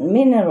and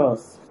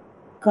minerals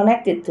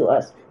connected to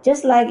us.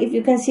 Just like if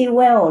you can see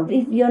well,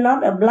 if you're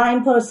not a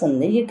blind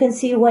person, you can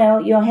see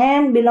well, your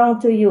hand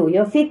belongs to you,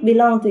 your feet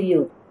belong to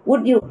you.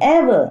 Would you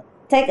ever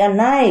take a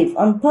knife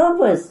on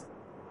purpose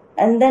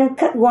and then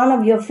cut one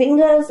of your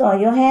fingers or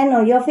your hand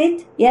or your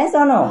feet? Yes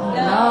or no?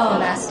 No,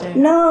 Master.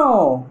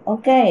 No.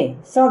 Okay.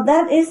 So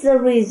that is the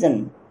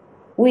reason.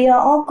 We are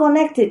all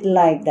connected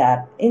like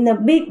that in the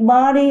big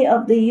body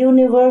of the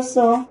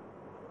universal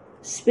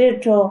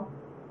spiritual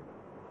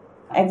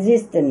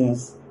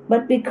existence.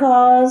 But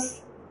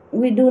because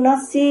we do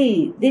not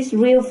see this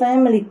real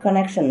family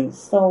connection,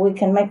 so we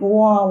can make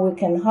war, we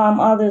can harm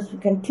others, we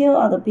can kill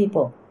other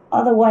people.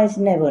 Otherwise,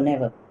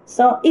 never.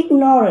 So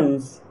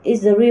ignorance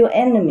is the real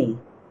enemy.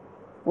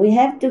 We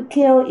have to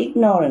kill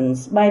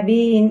ignorance by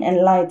being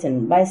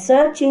enlightened, by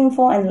searching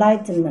for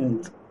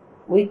enlightenment.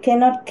 We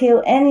cannot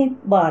kill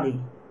anybody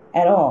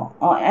at all,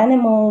 or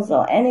animals,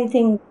 or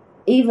anything,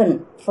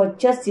 even for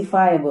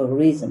justifiable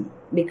reason,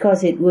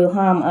 because it will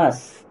harm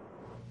us.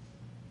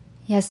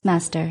 Yes,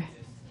 Master.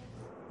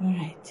 All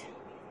right.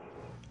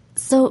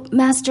 So,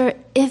 Master,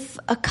 if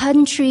a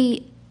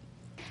country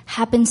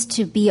happens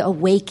to be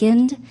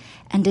awakened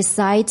and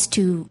decides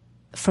to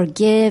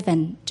forgive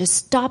and just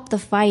stop the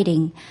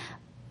fighting,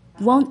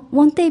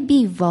 won't they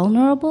be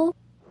vulnerable?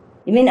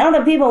 You mean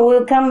other people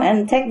will come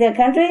and take their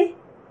country?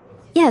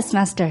 Yes,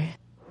 Master.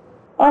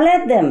 Or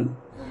let them.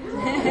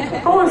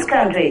 Whose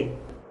country?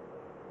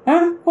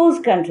 Huh?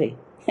 Whose country?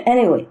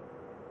 Anyway.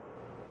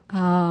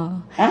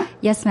 Oh. Huh?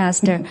 Yes,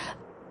 Master.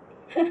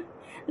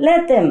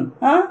 Let them.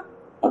 Huh?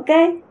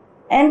 Okay?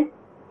 And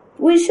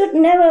we should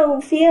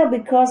never fear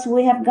because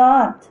we have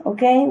God.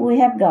 Okay? We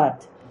have God.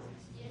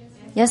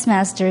 Yes,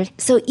 Master.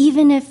 So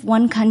even if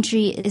one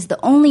country is the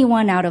only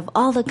one out of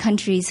all the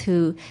countries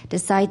who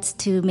decides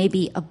to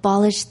maybe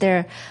abolish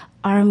their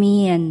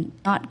army and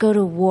not go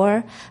to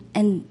war,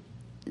 and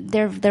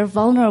they're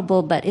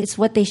vulnerable, but it's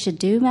what they should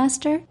do,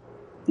 Master?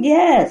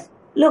 Yes.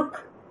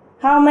 Look,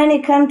 how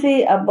many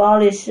countries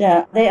abolish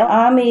their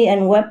army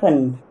and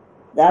weapons?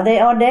 Are they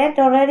all dead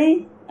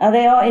already? Are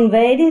they all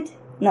invaded?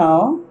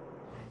 No.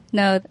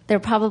 No, they're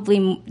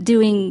probably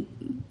doing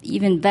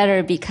even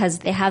better because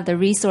they have the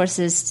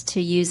resources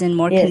to use in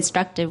more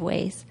constructive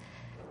ways.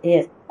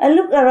 Yes. And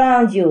look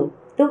around you.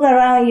 Look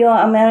around your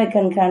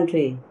American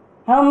country.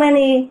 How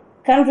many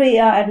countries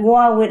are at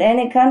war with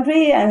any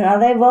country, and are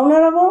they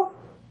vulnerable?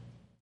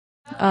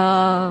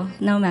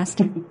 No,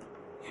 Master.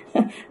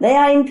 They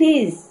are in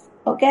peace,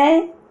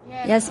 okay?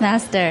 Yes,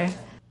 Master.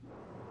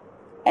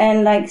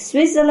 And like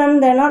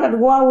Switzerland, they're not at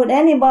war with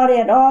anybody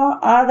at all.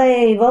 Are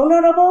they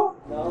vulnerable?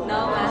 No,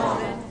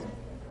 Master.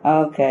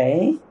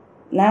 Okay.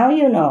 Now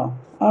you know.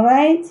 All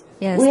right?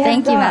 Yes,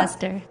 thank you,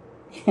 Master.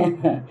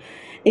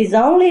 It's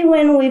only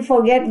when we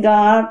forget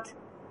God,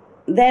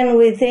 then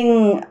we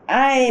think,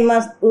 I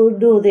must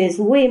do this,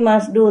 we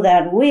must do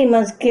that, we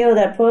must kill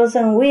that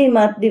person, we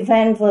must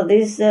defend for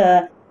this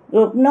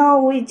group.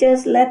 No, we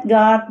just let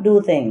God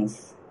do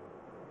things.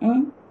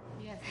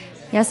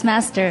 Yes,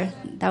 Master.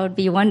 That would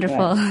be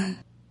wonderful. Right.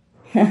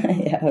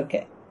 Yeah,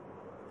 okay.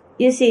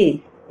 You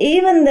see,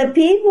 even the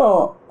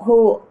people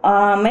who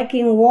are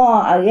making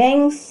war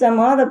against some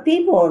other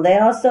people,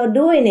 they're also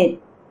doing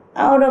it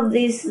out of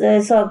this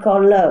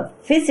so-called love,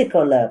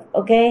 physical love,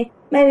 okay?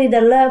 Maybe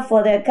the love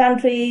for their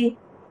country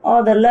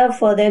or the love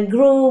for their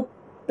group,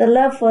 the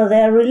love for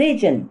their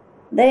religion.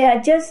 They are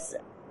just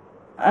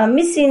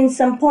missing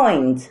some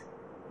point.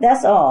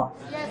 That's all.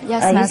 Yes, you see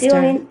what I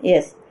Master. mean?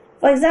 Yes.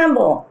 For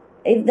example,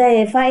 if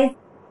they fight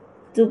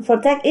to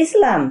protect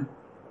Islam,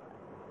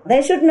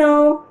 they should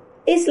know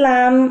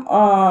Islam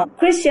or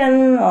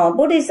Christian or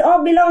Buddhist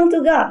all belong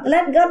to God.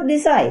 Let God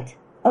decide.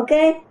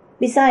 Okay?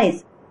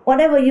 Besides,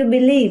 whatever you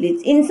believe,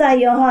 it's inside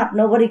your heart.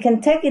 Nobody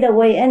can take it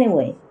away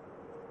anyway.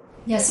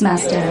 Yes,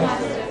 Master.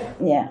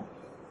 Yeah.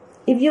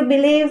 If you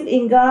believe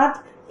in God,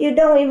 you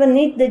don't even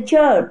need the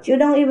church. You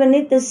don't even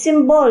need the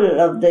symbol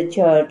of the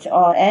church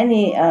or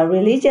any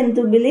religion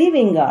to believe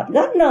in God.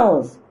 God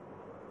knows.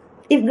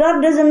 If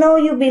God doesn't know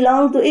you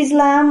belong to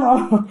Islam,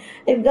 or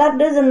if God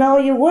doesn't know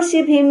you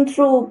worship Him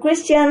through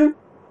Christian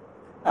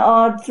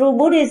or through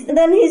Buddhist,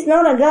 then He's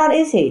not a God,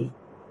 is He?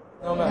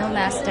 No,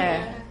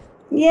 Master.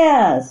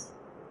 Yes.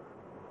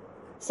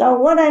 So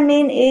what I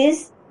mean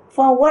is,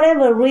 for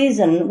whatever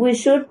reason, we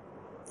should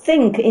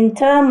think in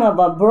terms of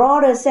a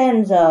broader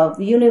sense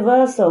of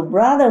universal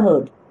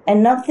brotherhood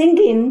and not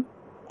thinking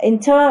in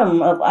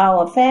terms of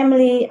our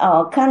family,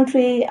 our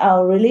country,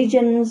 our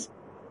religions,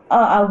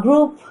 our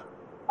group,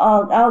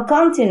 or our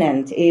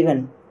continent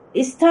even.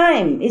 It's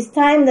time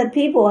that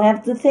people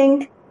have to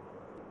think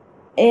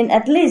in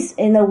at least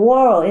in the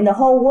world, in the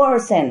whole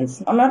world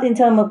sense, not in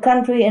terms of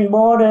country and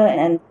border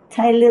and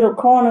tiny little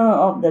corner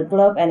of the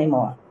globe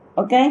anymore.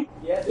 Okay?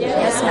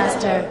 Yes,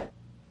 Master.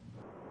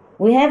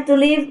 We have to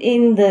live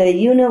in the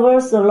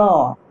universal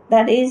law.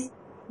 That is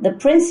the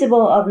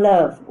principle of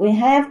love. We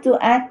have to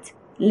act,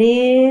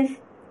 live,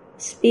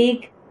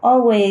 speak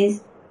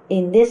always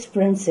in this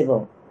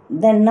principle.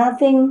 Then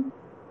nothing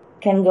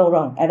can go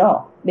wrong at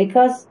all.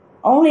 Because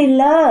only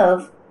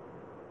love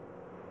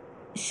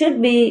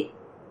should be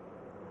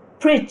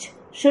preached,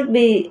 should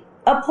be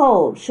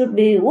upheld, should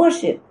be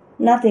worshipped.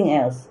 Nothing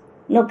else.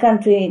 No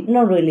country,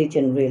 no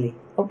religion really.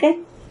 Okay?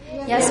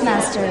 Yes,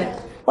 Master.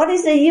 What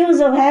is the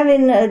use of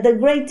having the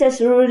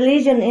greatest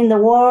religion in the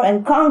world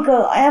and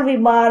conquer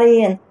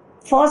everybody and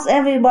force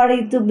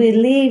everybody to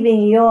believe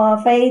in your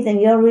faith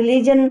and your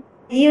religion,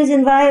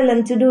 using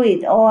violence to do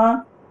it,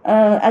 or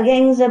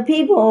against the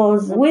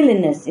people's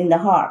willingness in the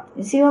heart?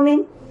 You see what I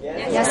mean?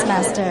 Yes,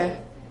 Master.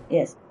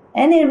 Yes.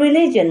 Any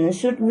religion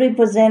should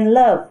represent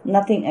love,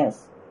 nothing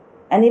else.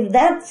 And if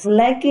that's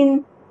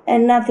lacking,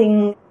 and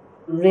nothing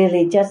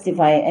really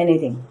justify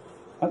anything.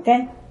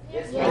 Okay?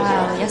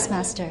 Wow, yes,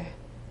 Master.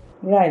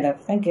 Right,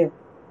 thank you.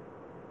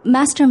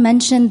 Master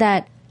mentioned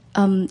that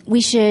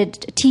we should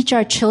teach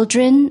our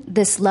children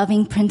this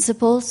loving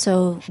principle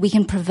so we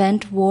can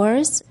prevent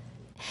wars.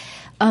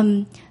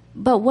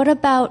 But what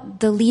about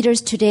the leaders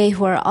today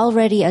who are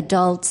already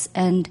adults,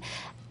 and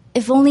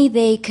if only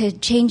they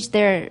could change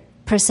their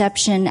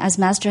perception, as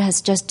Master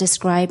has just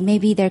described,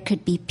 maybe there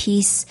could be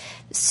peace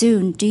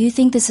soon. Do you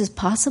think this is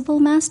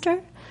possible,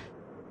 Master?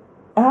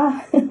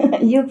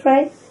 You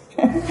pray?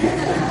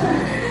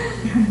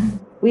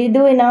 We're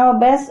doing our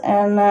best,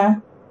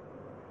 and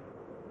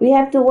we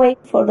have to wait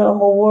for the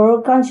whole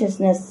world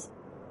consciousness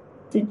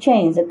to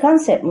change. The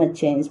concept must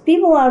change.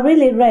 People are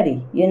really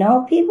ready,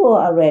 people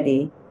are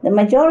ready. The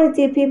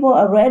majority of people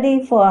are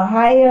ready for a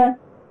higher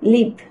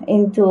leap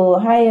into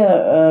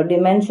higher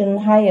dimension,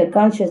 higher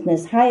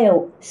consciousness, higher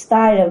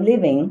style of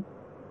living.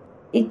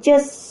 It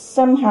just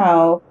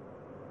somehow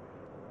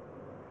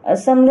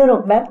some little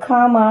bad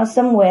karma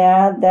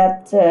somewhere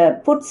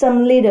that put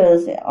some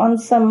leaders on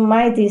some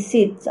mighty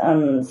seats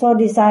and so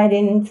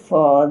deciding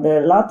for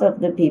the lot of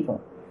the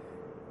people.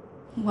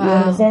 Wow. You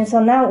understand? So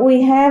now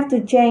we have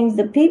to change.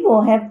 The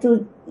people have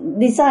to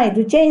decide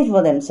to change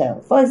for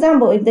themselves. For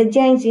example, if they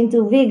change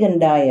into vegan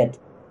diet,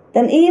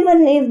 then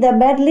even if the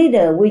bad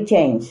leader will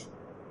change,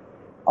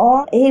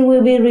 or he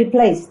will be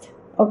replaced.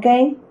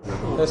 Okay?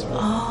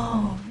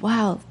 Oh,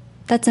 wow.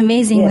 That's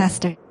amazing, Yes.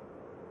 Master.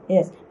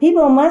 Yes.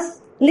 People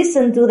must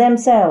listen to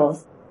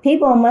themselves.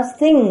 People must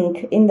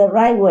think in the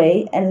right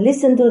way and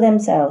listen to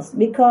themselves,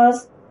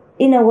 because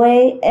in a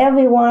way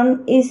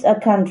everyone is a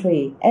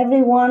country.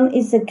 Everyone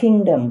is a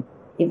kingdom.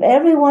 If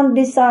everyone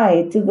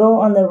decide to go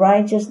on the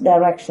righteous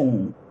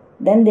direction,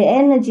 then the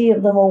energy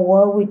of the whole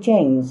world will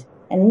change.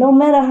 And no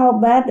matter how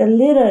bad a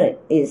leader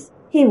is,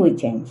 he will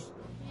change.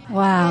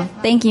 Wow.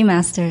 Thank you,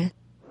 Master.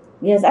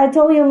 Yes, I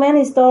told you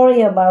many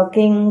stories about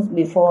kings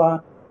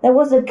before. There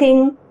was a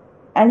king,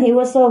 and he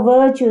was so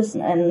virtuous,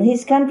 and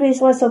his country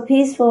was so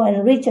peaceful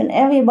and rich, and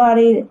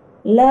everybody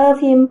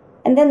loved him.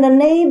 And then the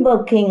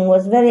neighbor king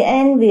was very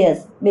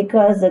envious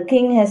because the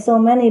king has so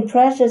many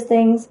precious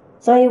things.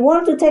 So he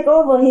wanted to take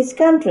over his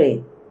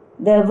country,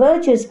 the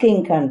virtuous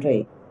king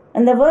country.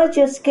 And the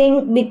virtuous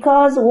king,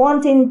 because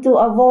wanting to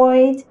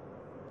avoid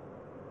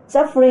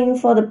suffering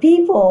for the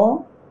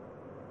people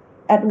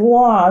at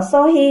war,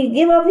 so he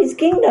gave up his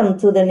kingdom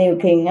to the new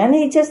king, and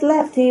he just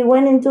left. He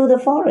went into the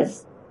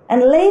forest.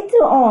 And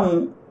later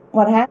on,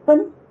 what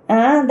happened?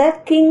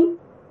 that king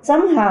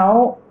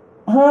somehow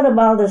heard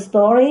about the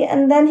story,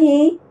 and then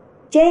he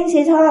changed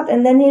his heart,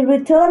 and then he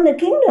returned the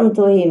kingdom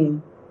to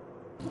him,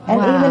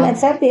 and even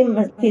accept him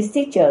as his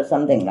teacher or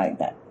something like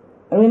that.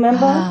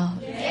 Remember? Wow.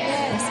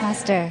 Yes,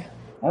 Master.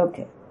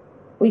 Okay.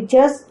 We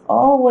just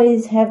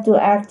always have to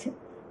act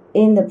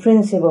in the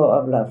principle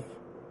of love.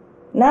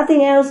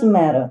 Nothing else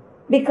matters.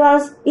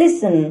 Because,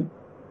 listen,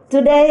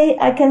 today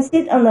I can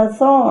sit on a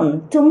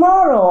throne.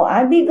 Tomorrow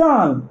I be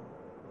gone.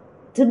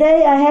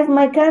 Today I have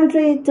my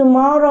country.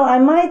 Tomorrow I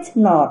might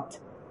not.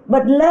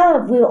 But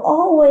love will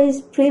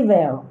always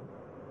prevail.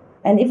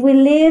 And if we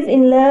live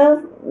in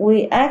love,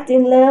 we act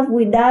in love,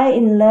 we die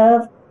in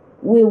love,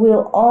 we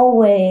will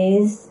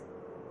always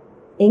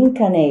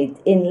incarnate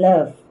in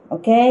love.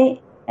 Okay?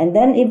 And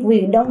then if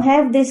we don't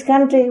have this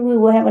country, we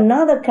will have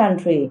another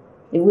country.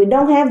 If we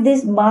don't have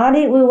this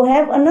body, we will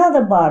have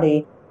another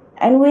body.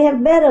 And we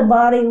have better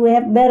body, we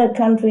have better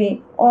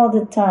country all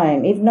the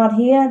time. If not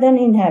here, then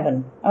in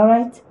heaven. All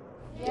right?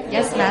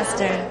 Yes,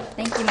 Master.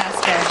 Thank you,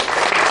 Master.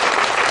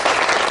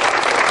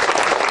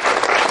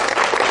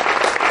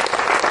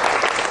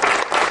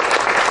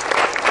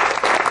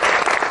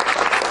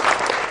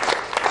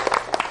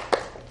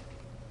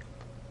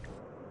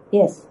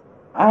 Yes.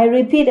 I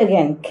repeat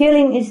again,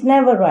 killing is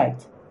never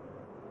right.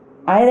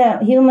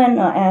 Either human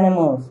or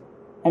animals.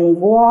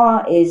 And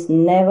war is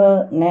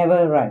never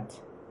right.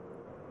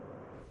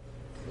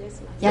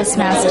 Yes,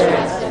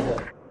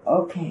 Master.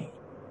 Okay,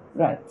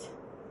 right.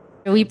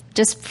 We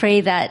just pray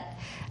that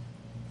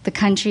the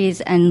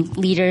countries and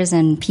leaders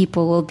and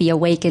people will be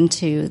awakened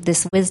to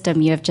this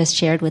wisdom you have just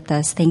shared with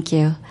us. Thank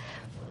you.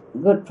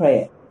 Good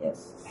prayer,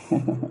 yes.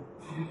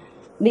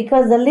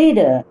 Because the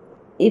leader,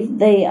 if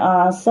they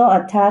are so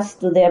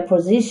attached to their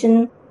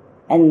position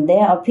and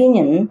their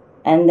opinion,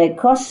 and they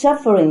cause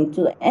suffering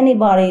to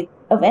anybody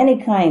of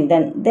any kind,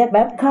 then their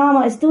bad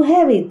karma is too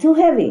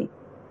heavy.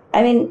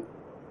 I mean,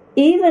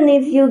 even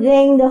if you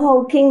gain the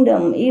whole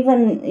kingdom,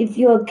 even if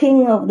you're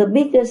king of the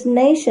biggest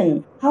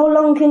nation, how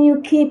long can you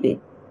keep it?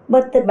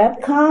 But the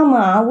bad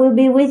karma will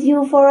be with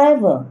you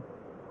forever.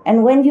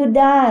 And when you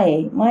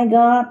die, my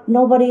God,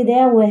 nobody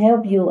there will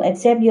help you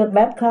except your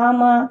bad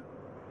karma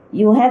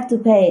you have to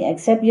pay,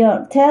 except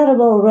your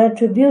terrible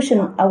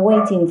retribution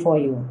awaiting for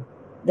you.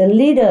 The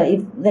leader,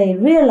 if they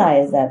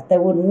realize that, they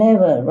would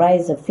never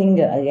raise a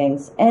finger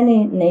against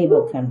any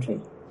neighbor country.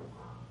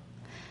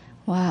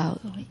 Wow.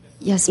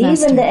 Yes,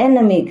 Master. Even the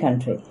enemy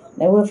country.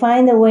 They will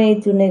find a way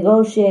to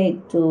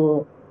negotiate,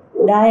 to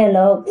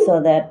dialogue,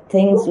 so that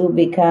things will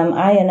become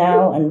iron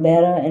out and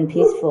better and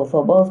peaceful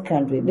for both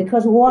countries.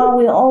 Because war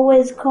will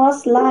always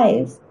cost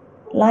lives.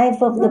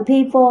 Life of the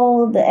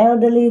people, the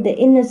elderly, the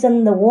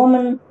innocent, the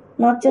woman,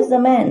 not just the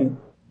man.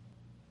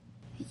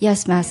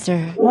 Yes,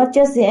 Master. Not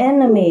just the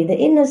enemy, the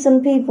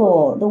innocent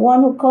people, the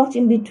one who caught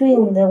in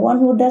between, the one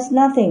who does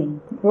nothing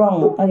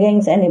wrong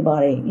against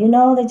anybody. You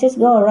know, they just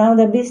go around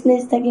their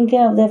business, taking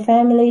care of their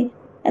family,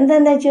 and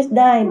then they just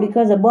die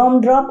because a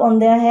bomb dropped on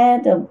their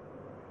head, or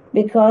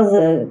because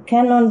a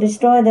cannon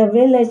destroyed their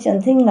village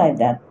and things like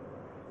that.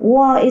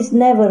 War is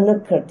never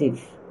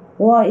lucrative.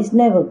 War is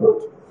never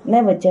good,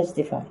 never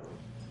justified.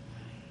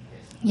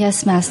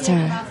 Yes,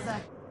 Master.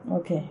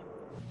 Okay.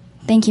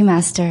 Thank you,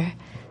 Master.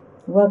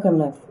 Welcome,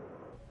 love.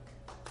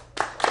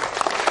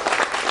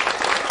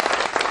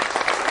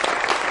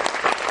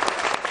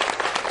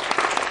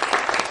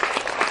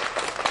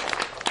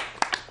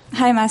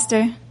 Hi,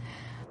 Master.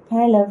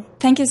 Hi, love.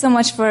 Thank you so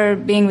much for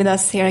being with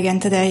us here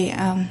again today.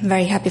 I'm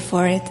very happy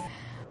for it.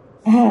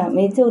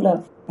 Me too,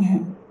 love.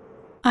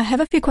 I have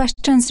a few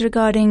questions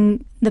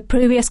regarding the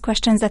previous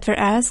questions that were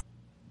asked.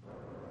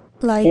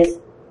 Yes.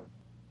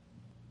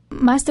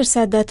 Master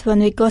said that when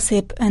we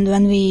gossip and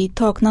when we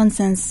talk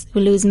nonsense,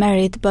 we lose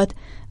merit, but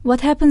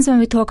what happens when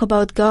we talk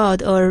about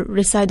God or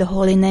recite the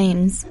holy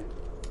names?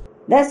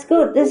 That's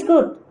good.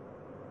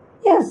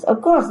 Yes,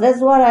 of course. That's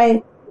what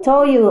I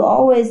told you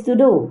always to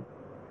do.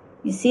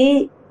 You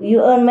see,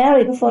 you earn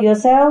merit for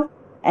yourself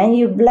and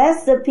you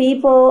bless the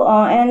people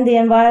and the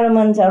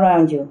environment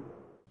around you.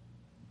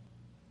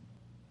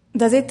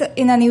 Does it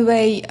in any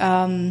way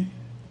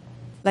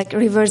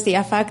reverse the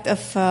effect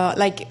of,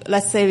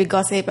 let's say we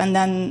gossip and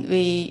then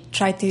we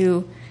try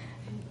to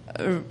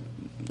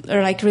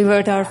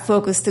revert our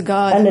focus to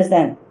God?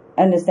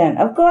 Understand.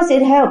 Of course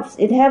it helps.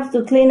 It helps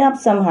to clean up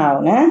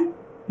somehow, nah?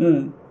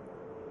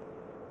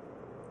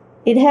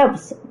 It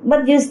helps.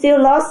 But you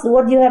still lost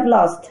what you have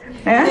lost.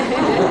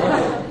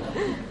 Huh?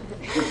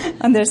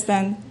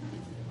 Understand.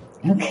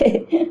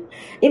 Okay.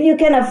 If you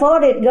can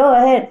afford it, go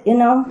ahead, you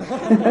know.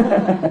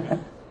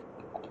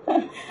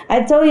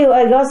 I told you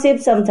I gossip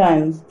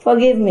sometimes.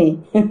 Forgive me.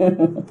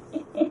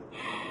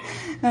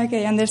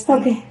 Okay,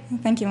 understand. Okay.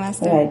 Thank you,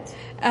 Master. Right.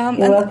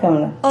 You're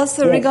welcome.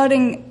 Also, yes.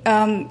 Regarding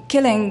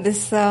killing,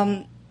 this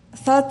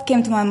thought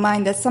came to my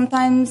mind that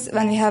sometimes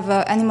when we have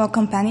animal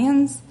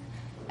companions,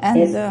 and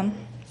yes.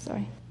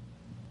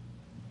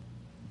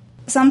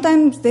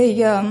 Sometimes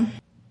they. I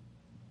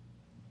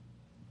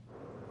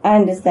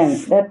understand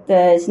that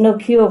there is no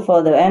cure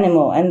for the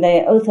animal, and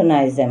they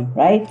euthanize them,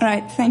 right?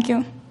 Right. Thank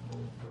you.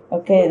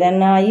 Okay,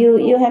 then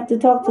you have to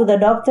talk to the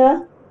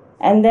doctor,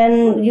 and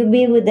then you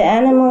be with the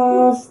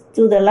animals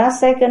to the last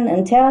second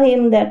and tell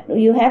him that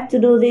you have to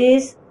do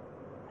this.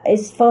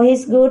 It's for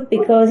his good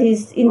because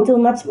he's in too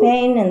much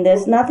pain and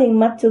there's nothing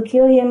much to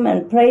cure him,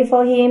 and pray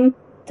for him,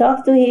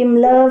 talk to him,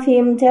 love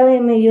him, tell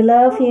him you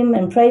love him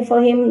and pray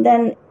for him,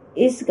 then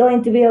it's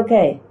going to be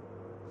okay.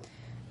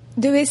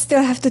 Do we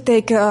still have to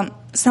take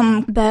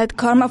some bad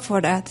karma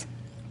for that?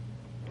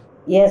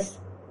 Yes.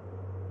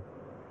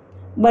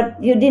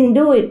 But you didn't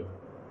do it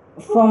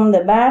from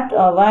the bad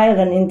or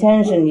violent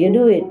intention. You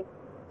do it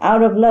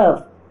out of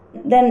love.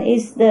 Then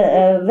it's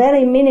the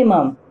very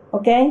minimum,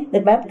 okay? The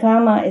bad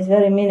karma is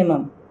very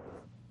minimum.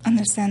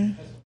 Understand.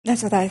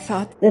 That's what I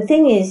thought. The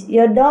thing is,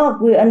 your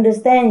dog will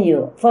understand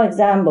you. For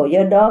example,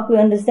 your dog will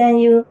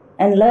understand you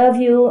and love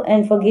you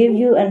and forgive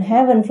you and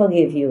heaven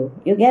forgive you.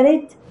 You get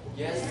it?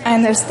 Yes. I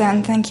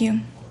understand. Thank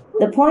you.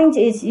 The point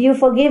is you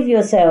forgive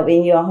yourself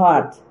in your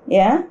heart.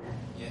 Yeah?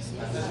 Yes,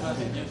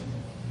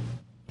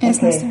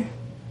 okay. Master.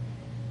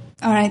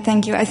 All right,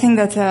 thank you. I think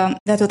that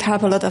that would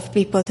help a lot of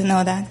people to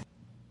know that.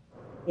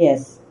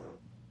 Yes.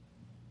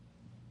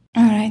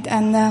 All right,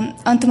 and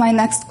on to my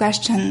next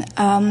question.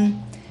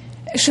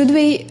 Should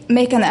we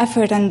make an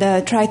effort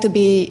and try to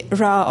be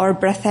raw or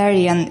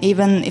breatharian,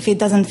 even if it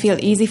doesn't feel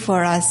easy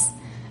for us?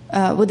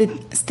 Would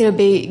it still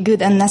be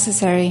good and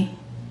necessary?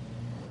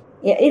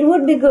 Yeah, it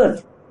would be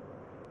good.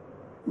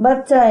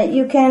 But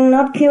you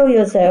cannot kill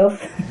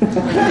yourself.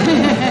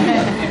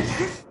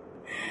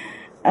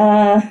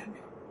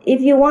 If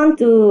you want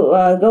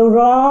to go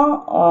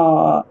raw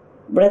or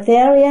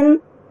breatharian,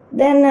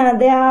 then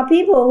there are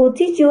people who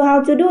teach you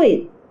how to do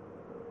it.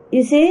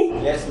 You see?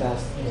 Yes,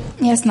 Master.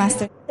 Yes,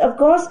 Master. Of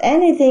course,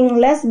 anything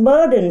less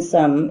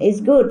burdensome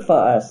is good for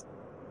us.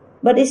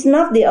 But it's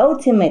not the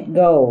ultimate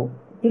goal.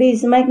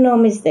 Please make no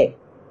mistake.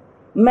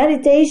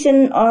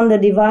 Meditation on the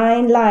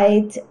divine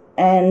light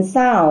and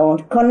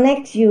sound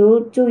connects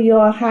you to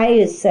your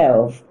higher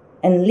self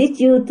and leads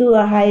you to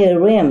a higher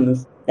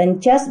realms than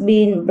just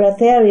being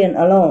breatharian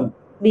alone.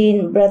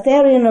 Being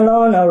breatharian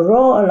alone or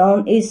raw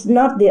alone is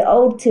not the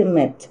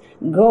ultimate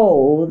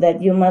goal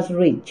that you must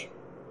reach.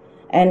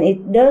 And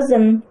it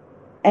doesn't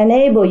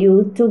enable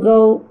you to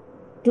go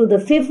to the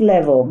 5th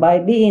level by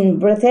being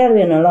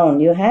breatharian alone.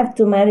 You have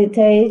to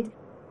meditate.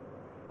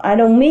 I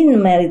don't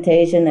mean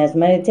meditation as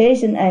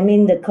meditation. I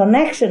mean the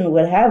connection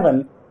with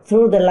heaven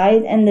through the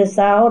light and the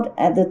sound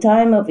at the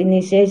time of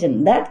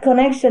initiation. That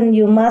connection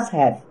you must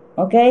have.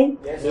 Okay?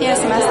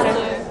 Yes,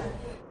 Master.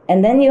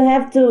 And then you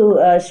have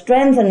to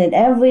strengthen it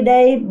every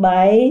day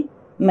by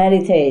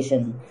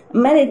meditation.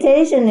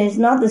 Meditation is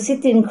not the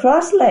sitting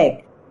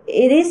cross-legged.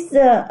 It is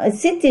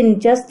sitting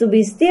just to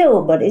be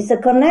still, but it's a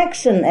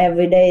connection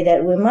every day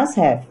that we must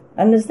have.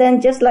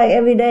 Understand? Just like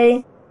every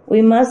day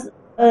we must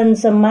earn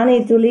some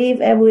money to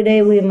live, every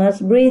day we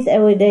must breathe,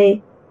 every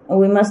day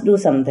we must do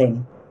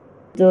something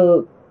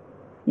to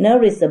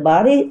nourish the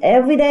body.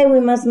 Every day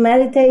we must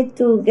meditate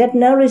to get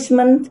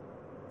nourishment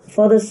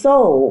for the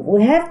soul.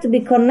 We have to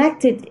be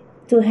connected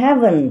to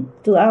heaven,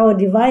 to our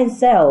divine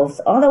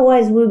selves.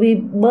 Otherwise we'll be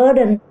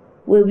burdened,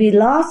 we'll be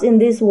lost in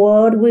this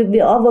world, we'll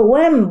be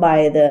overwhelmed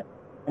by the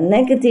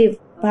negative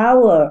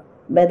power,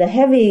 by the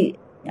heavy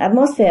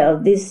atmosphere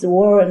of this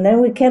world, and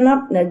then we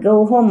cannot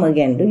go home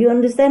again. Do you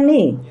understand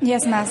me?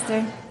 Yes,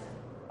 Master.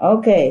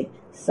 Okay,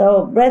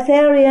 so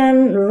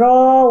breatharian,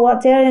 raw,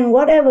 watarian,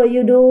 whatever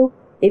you do,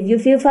 if you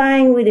feel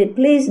fine with it,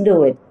 please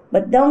do it.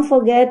 But don't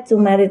forget to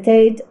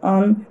meditate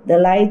on the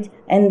light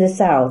and the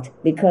sound,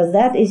 because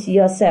that is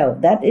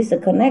yourself. That is a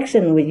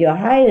connection with your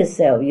higher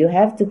self. You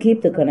have to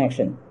keep the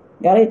connection.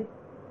 Got it?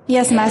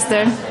 Yes,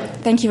 Master.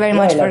 Thank you very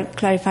much for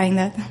clarifying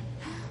that.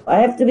 I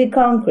have to be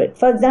concrete.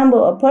 For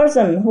example, a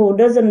person who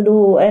doesn't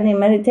do any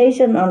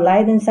meditation on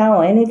light and sound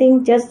or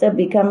anything, just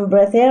become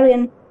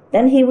breatharian,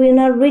 then he will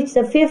not reach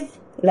the 5th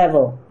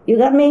level. You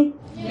got me?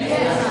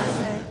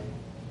 Yes.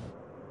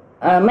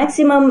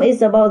 Maximum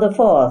is about the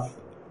 4th,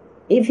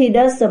 if he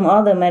does some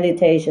other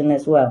meditation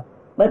as well.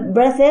 But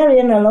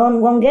breatharian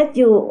alone won't get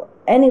you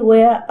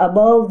anywhere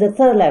above the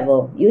 3rd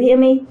level. You hear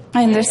me?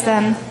 I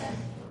understand.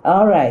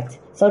 All right.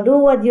 So do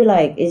what you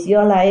like. It's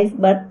your life,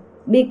 but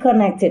be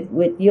connected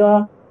with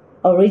your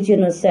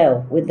original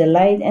self, with the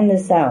light and the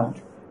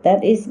sound.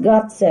 That is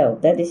God's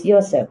self. That is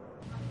yourself.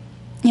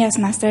 Yes,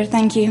 Master.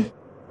 Thank you.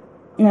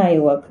 No,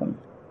 you're welcome.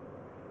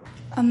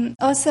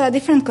 Also, a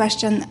different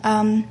question.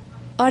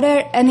 Are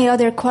there any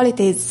other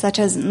qualities, such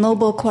as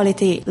noble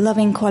quality,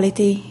 loving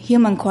quality,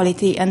 human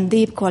quality, and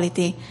deep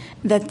quality,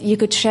 that you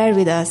could share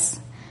with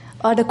us?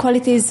 Are the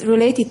qualities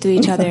related to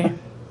each other?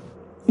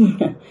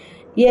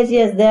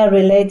 Yes, they are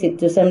related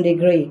to some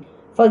degree.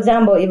 For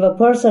example, if a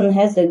person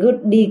has a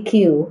good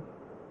DQ,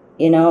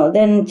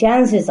 then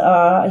chances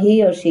are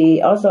he or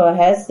she also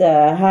has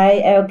a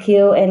high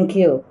LQ and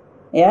Q.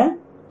 Yeah?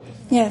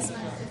 Yes.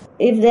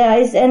 If there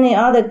is any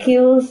other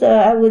Qs,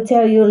 I will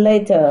tell you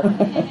later.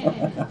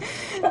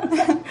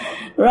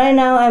 Right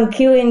now I'm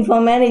queuing for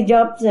many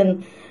jobs,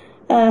 and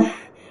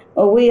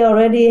we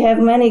already have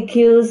many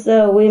Qs.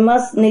 We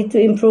must need to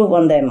improve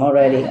on them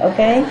already,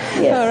 okay?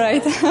 Yes. All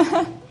right.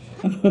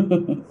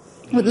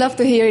 Would love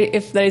to hear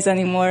if there is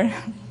any more.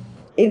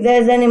 If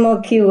there's any more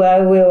cue,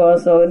 I will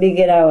also dig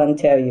it out and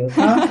tell you.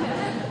 Huh?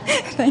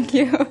 Thank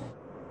you.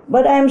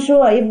 But I'm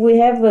sure if we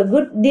have a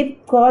good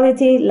deep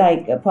quality,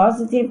 like a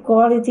positive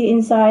quality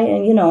inside,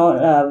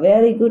 and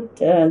very good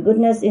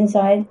goodness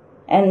inside,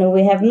 and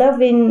we have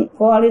loving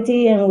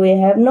quality, and we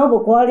have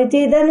noble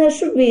quality, then it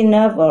should be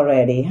enough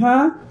already,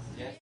 huh?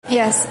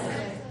 Yes.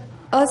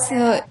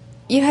 Also,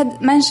 you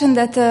had mentioned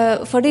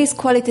that for these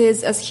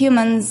qualities, as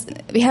humans,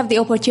 we have the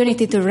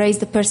opportunity to raise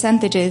the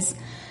percentages.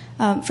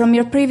 From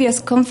your previous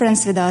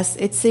conference with us,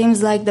 it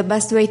seems like the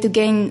best way to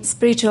gain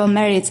spiritual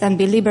merits and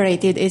be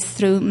liberated is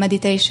through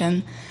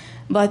meditation.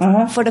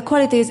 But for the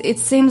qualities, it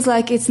seems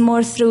like it's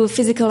more through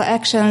physical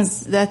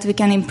actions that we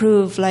can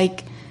improve,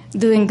 like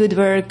doing good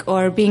work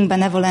or being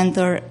benevolent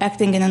or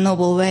acting in a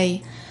noble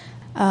way.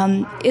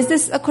 Is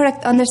this a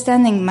correct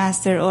understanding,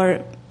 Master,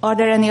 or are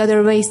there any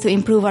other ways to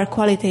improve our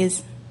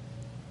qualities?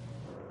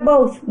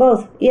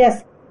 Both,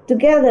 yes.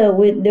 Together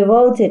with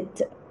devoted,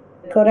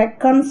 correct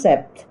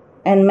concept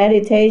and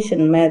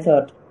meditation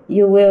method,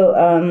 you will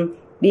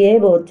be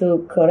able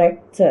to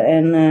correct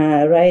and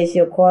raise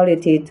your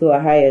quality to a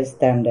higher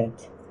standard.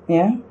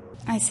 Yeah?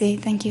 I see.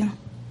 Thank you.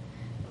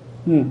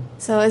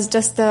 So it's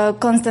just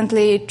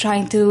constantly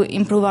trying to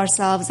improve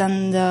ourselves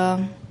and...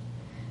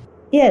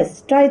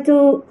 Yes, try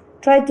to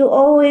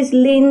always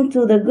lean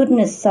to the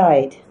goodness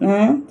side,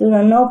 to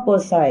the noble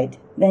side.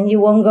 Then you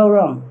won't go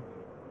wrong.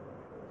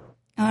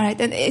 All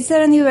right. And is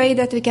there any way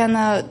that we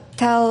can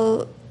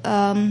tell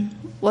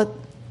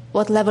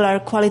what level our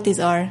qualities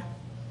are,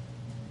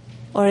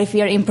 or if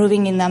we are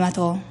improving in them at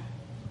all?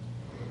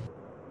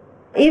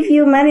 If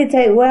you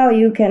meditate well,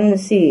 you can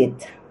see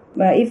it.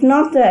 But if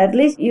not, at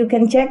least you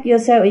can check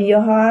yourself in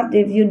your heart.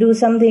 If you do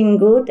something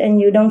good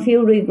and you don't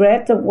feel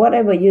regret of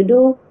whatever you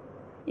do,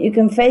 you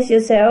can face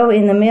yourself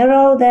in the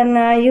mirror, then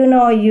you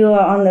know you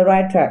are on the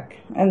right track.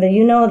 And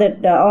you know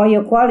that all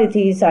your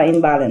qualities are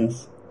in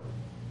balance.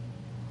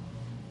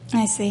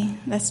 I see.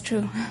 That's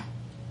true.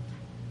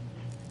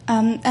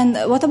 And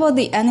what about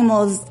the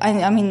animals?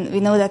 I mean, we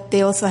know that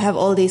they also have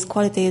all these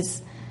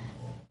qualities.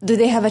 Do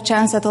they have a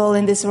chance at all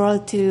in this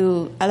world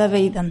to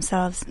elevate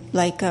themselves,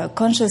 like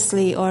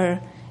consciously, or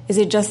is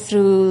it just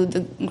through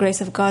the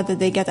grace of God that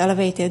they get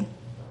elevated?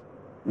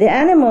 The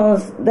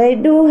animals, they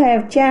do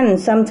have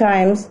chance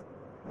sometimes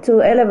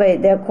to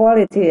elevate their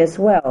quality as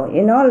well.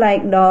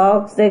 Like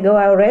dogs, they go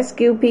out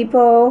rescue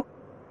people,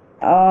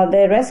 or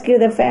they rescue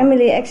the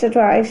family,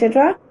 etc.,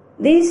 etc.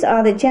 These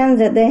are the chance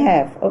that they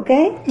have,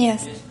 okay?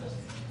 Yes.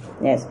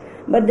 Yes.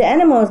 But the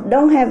animals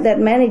don't have that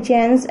many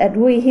chance as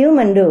we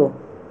human do.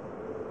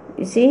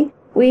 You see?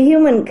 We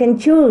human can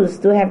choose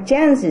to have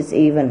chances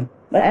even.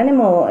 But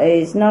animal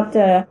is not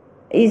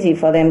easy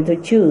for them to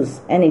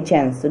choose any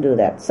chance to do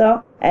that.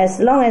 So as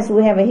long as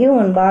we have a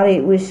human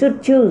body, we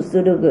should choose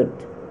to do good.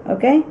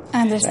 Okay?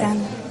 I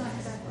understand.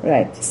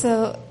 Right.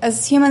 So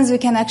as humans, we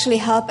can actually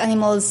help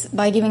animals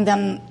by giving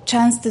them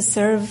chance to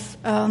serve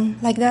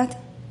like that?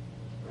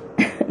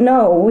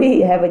 No,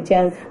 we have a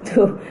chance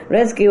to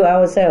rescue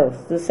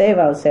ourselves, to save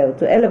ourselves,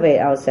 to elevate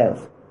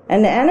ourselves.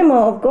 And the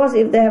animal, of course,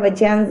 if they have a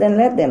chance, then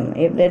let them.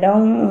 If they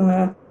don't,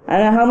 I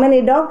don't know, how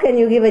many dogs can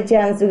you give a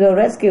chance to go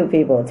rescue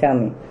people? Tell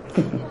me.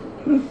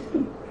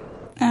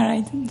 All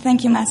right.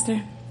 Thank you, Master.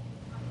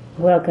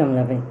 Welcome,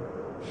 loving.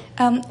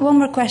 One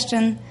more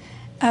question.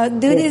 Do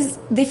these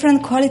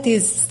different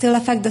qualities still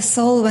affect the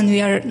soul when we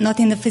are not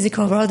in the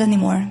physical world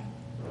anymore?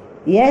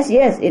 Yes,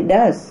 it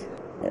does.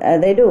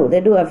 They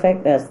do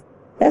affect us.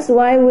 That's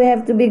why we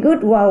have to be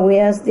good while we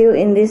are still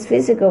in this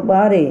physical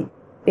body,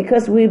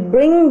 because we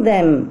bring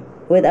them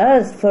with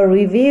us for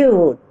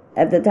review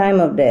at the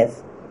time of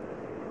death.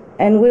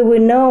 And we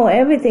will know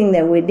everything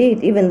that we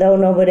did, even though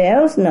nobody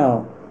else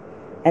knows.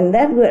 And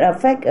that will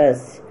affect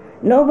us.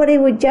 Nobody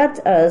will judge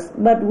us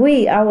but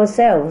we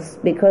ourselves,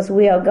 because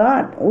we are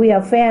God, we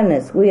are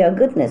fairness, we are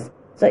goodness.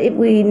 So if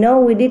we know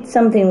we did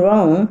something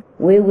wrong,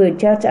 we will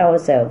judge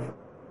ourselves.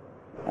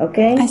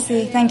 Okay? I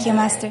see. Thank you,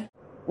 Master.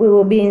 We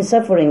will be in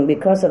suffering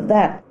because of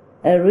that.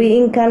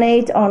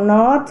 Reincarnate or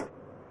not,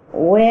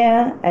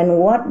 where and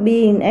what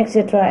being,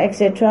 etc.,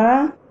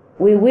 etc.,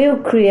 we will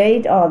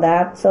create all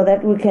that so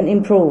that we can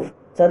improve,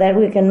 so that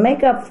we can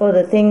make up for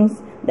the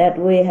things that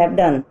we have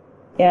done.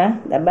 Yeah,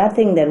 the bad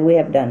thing that we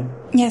have done.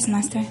 Yes,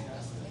 Master.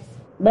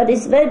 But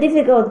it's very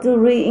difficult to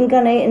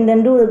reincarnate and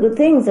then do the good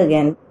things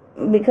again.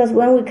 Because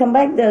when we come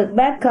back, the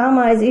bad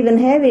karma is even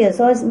heavier,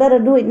 so it's better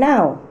do it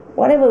now.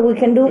 Whatever we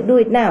can do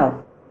it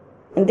now.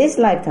 In this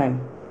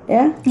lifetime.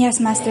 Yeah? Yes,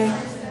 Master.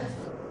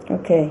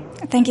 Okay.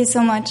 Thank you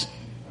so much.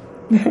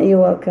 You're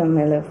welcome,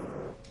 my love.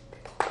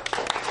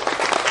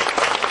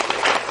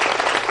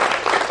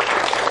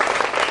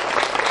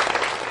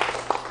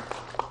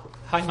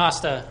 Hi,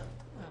 Master.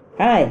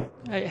 Hi.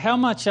 How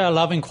much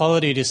loving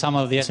quality do some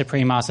of the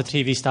Supreme Master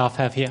TV staff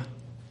have here?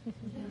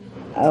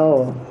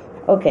 Oh,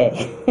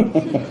 okay.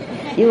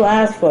 You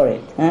asked for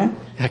it, huh?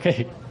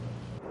 Okay.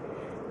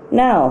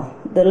 Now,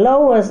 the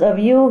lowest of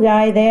you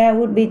guys there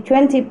would be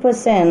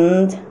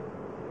 20%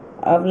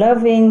 of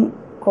loving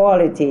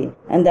quality.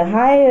 And the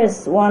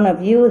highest one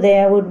of you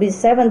there would be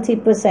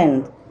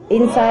 70%.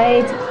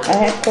 Inside a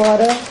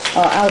headquarters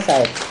or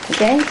outside,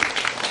 okay?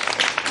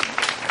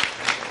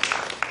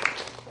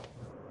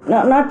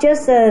 Not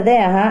just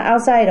there,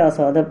 outside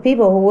also. The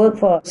people who work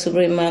for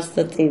Supreme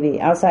Master TV,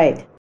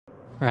 outside.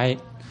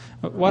 Right.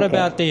 What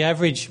about the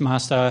average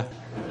master?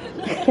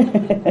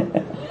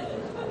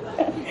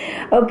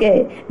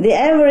 Okay, the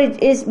average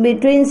is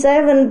between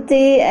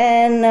 70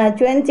 and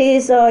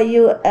 20, so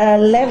you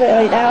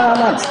level it out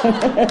how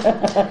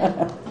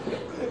much?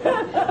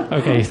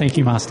 Okay, thank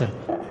you, Master.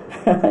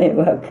 You're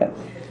welcome.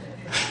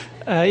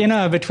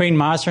 Between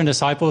Master and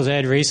Disciples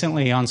aired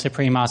recently on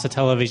Supreme Master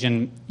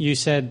Television, you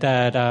said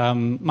that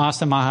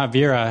Master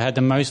Mahavira had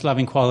the most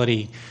loving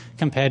quality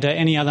compared to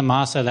any other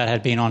Master that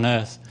had been on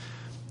Earth.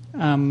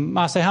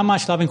 Master, how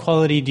much loving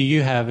quality do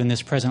you have in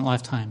this present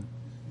lifetime?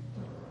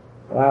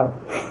 Wow.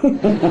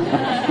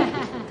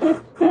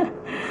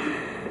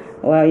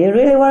 Well, you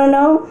really want to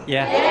know?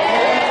 Yeah.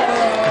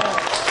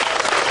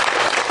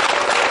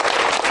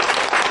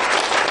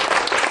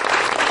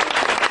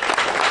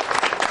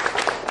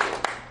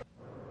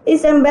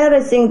 It's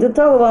embarrassing to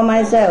talk about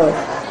myself.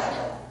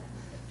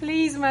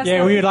 Please, Master.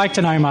 Yeah, we would like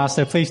to know,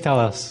 Master. Please tell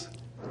us.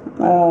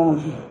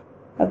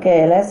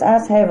 Okay, let's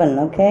ask heaven,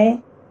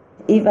 okay?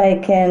 If I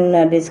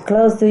can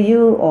disclose to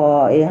you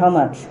or how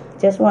much.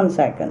 Just 1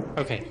 second.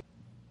 Okay.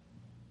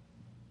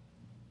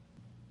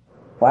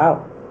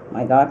 Wow,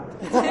 my God.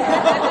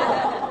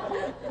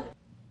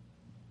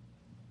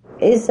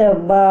 It's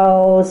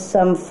about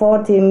some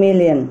 40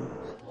 million.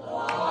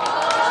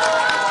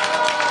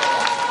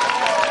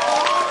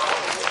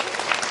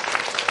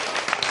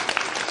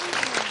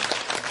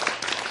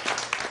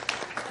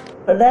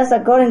 But that's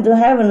according to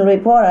Heaven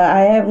report.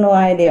 I have no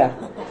idea.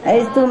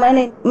 It's too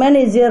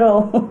many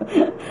zero.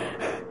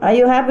 Are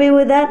you happy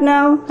with that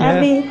now?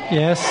 Happy?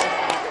 Yes.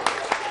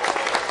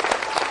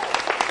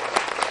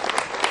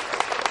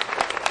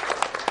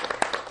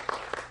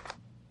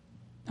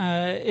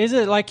 Is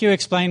it like you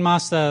explained,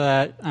 Master,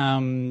 that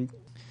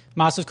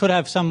Masters could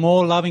have some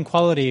more loving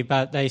quality,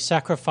 but they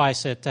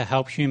sacrifice it to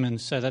help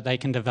humans so that they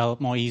can develop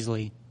more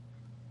easily?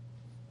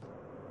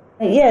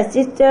 Yes,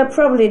 it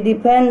probably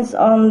depends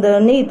on the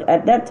need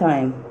at that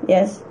time,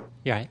 yes.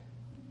 Right.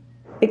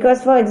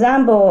 Because, for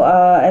example,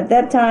 at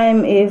that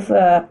time, if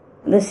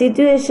the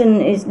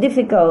situation is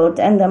difficult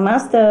and the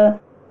Master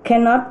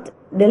cannot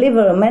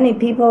deliver many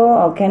people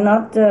or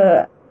cannot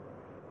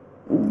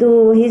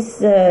do his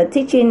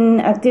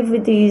teaching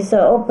activities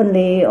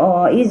openly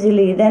or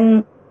easily,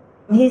 then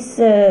his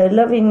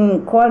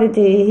loving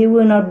quality, he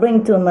will not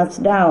bring too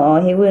much down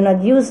or he will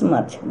not use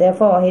much.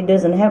 Therefore, he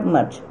doesn't have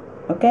much.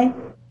 Okay?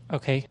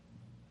 Okay.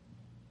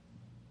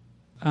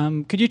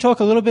 Could you talk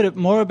a little bit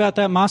more about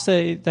that,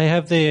 Master? They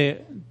have the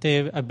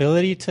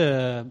ability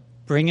to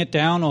bring it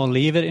down or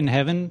leave it in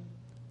heaven?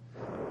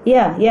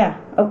 Yeah,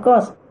 of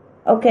course.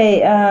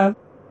 Okay,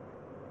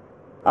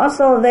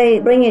 also they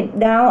bring it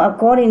down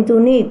according to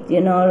need,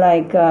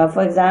 like,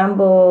 for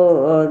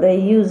example, they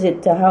use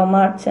it how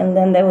much, and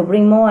then they will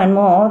bring more and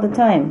more all the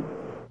time.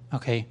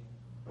 Okay.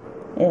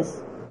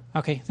 Yes.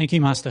 Okay, thank you,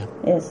 Master.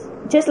 Yes.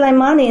 Just like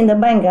money in the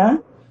bank, huh?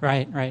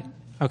 Right.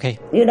 Okay.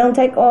 You don't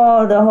take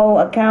all the whole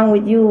account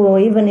with you, or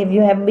even if you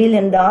have $1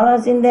 billion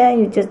in there,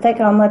 you just take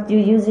how much you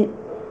use it.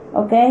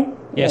 Okay?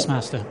 Yes,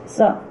 Master.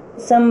 So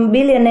some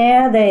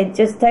billionaire, they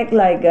just take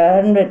like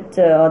 $100,000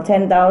 or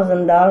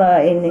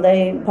 $10,000 in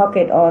their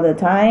pocket all the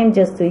time,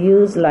 just to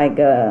use like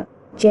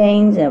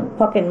change and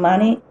pocket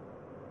money,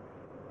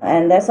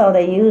 and that's all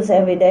they use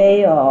every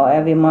day or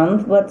every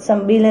month. But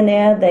some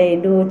billionaire, they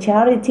do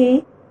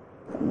charity,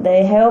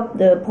 they help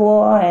the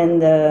poor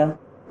and the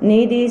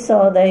needy,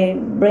 so they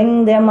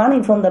bring their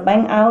money from the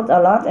bank out a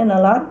lot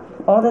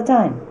all the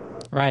time.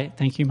 Right.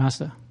 Thank you,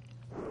 Master.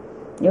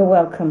 You're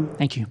welcome.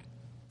 Thank you.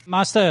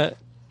 Master,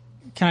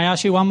 can I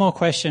ask you one more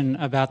question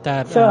about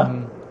that?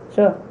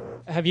 Sure.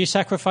 Have you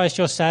sacrificed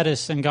your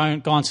status and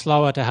gone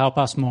slower to help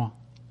us more?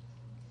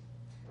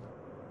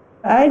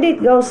 I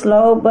did go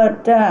slow,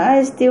 but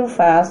I'm still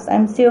fast,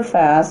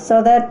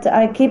 so that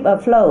I keep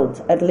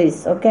afloat at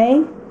least,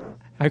 okay?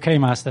 Okay,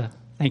 Master.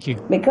 Thank you.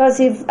 Because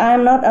if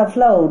I'm not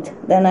afloat,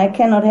 then I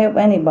cannot help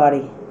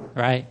anybody.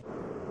 Right.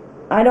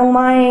 I don't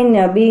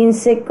mind being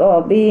sick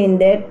or being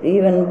dead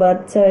even,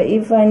 but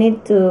if I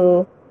need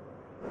to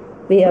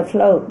be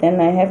afloat,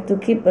 then I have to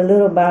keep a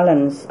little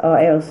balance or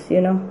else,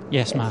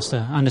 Yes,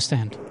 Master.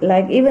 Understand.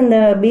 Like even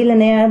the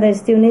billionaire, they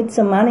still need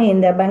some money in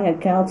their bank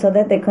account so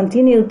that they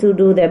continue to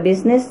do their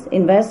business,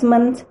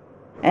 investment,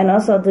 and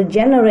also to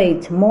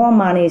generate more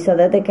money so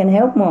that they can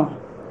help more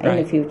in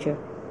the future.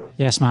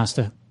 Yes,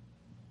 Master.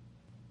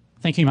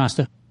 Thank you,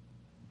 Master.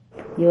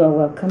 You are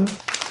welcome.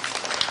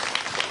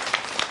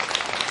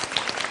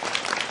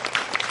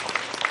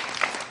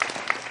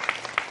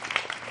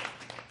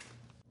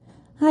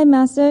 Hi,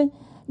 Master.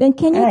 Then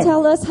can you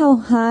tell us how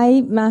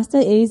high Master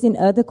is in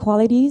other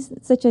qualities,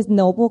 such as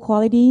noble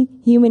quality,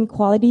 human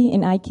quality,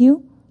 and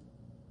IQ?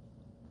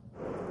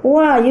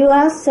 Wow, you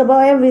asked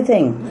about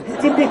everything.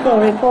 Typical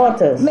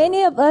reporters.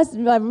 Many of us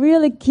are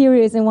really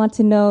curious and want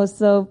to know,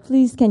 so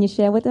please, can you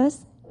share with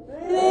us?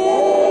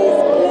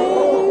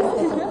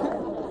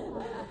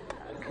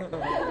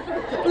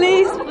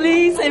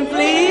 Please, and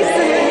please.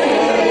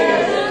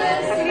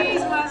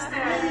 Please,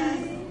 Master.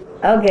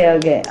 Okay.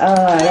 Let me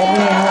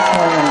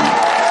ask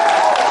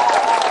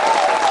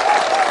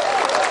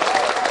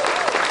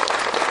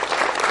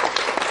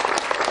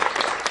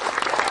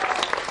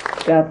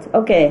God.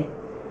 Okay.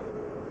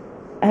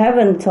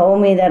 Heaven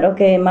told me that,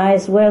 okay, might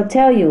as well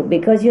tell you,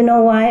 because you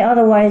know why?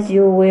 Otherwise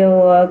you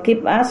will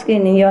keep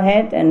asking in your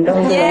head and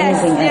don't do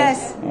anything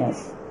else.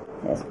 Yes.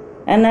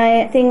 And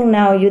I think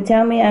now you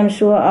tell me, I'm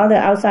sure other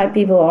outside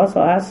people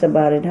also ask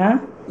about it, huh?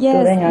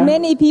 Yes,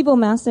 many people,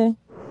 Master.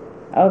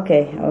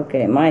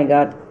 Okay, my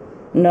God.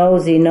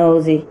 Nosy.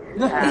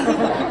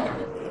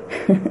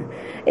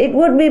 It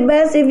would be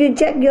best if you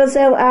check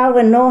yourself out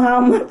and know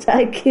how much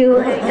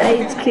IQ,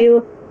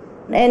 HQ,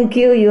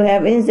 NQ you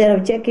have instead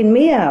of checking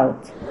me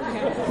out.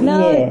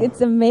 No,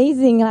 It's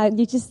amazing how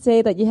you just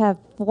say that you have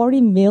 40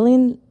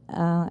 million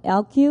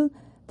LQ.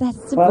 That's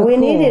super Well, we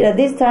cool. need it at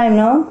this time,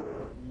 no?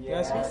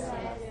 Yes.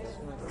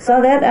 So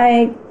that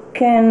I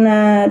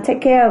can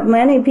take care of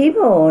many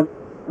people.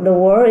 The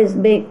world is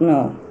big,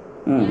 no?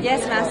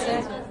 Yes,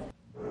 Master.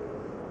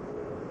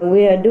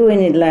 We are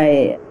doing it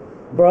like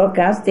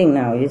broadcasting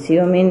now, you see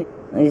what I mean?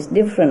 It's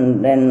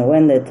different than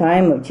when the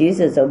time of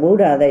Jesus or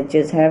Buddha, they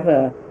just have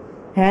a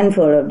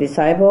handful of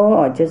disciples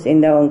or just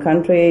in their own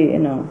country,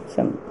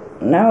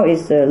 Now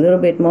it's a little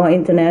bit more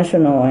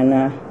international,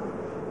 and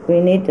we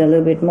need a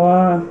little bit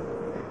more,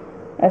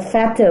 a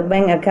fatter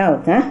bank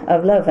account,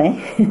 of love, eh?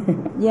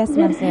 Yes,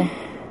 Master.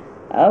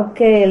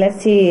 Okay,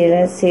 let's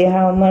see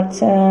how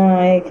much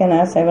I can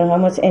ask how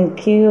much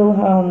NQ,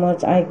 how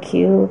much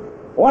IQ.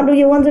 What do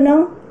you want to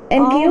know?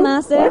 NQ? Oh,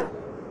 Master. What?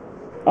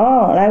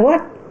 Oh, like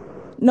what?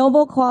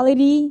 Noble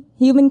quality,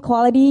 human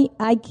quality,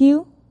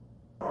 IQ.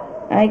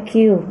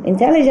 IQ,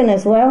 intelligent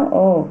as well?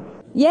 Oh.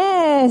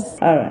 Yes.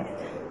 All right.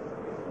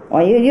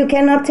 Well, you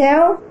cannot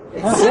tell?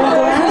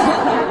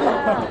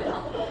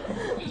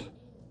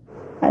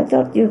 I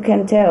thought you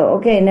can tell.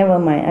 Okay, never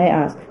mind. I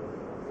ask.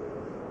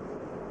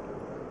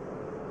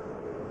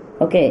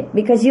 Okay,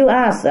 because you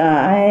asked,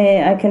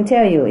 I can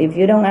tell you. If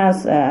you don't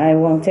ask, I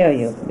won't tell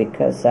you,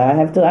 because I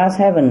have to ask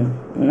heaven,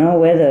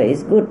 whether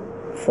it's good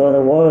for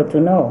the world to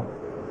know.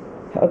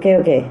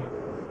 Okay.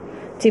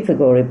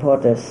 Typical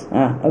reporters.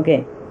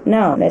 Okay.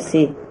 Now, let's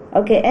see.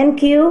 Okay,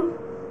 NQ.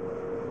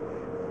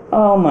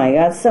 Oh my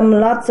God,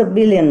 lots of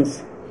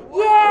billions.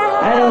 Yeah.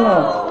 I don't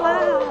know.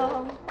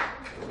 Wow.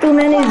 Too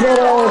many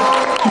zeros.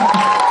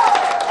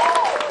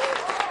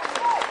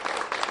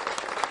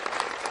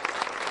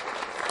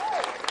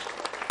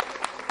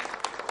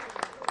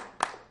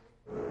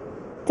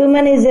 Too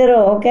many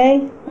zero,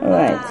 okay? All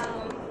right.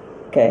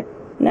 Okay.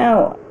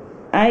 Now,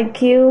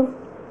 IQ.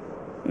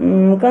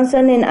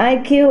 Concerning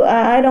IQ,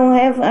 I don't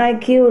have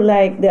IQ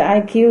like the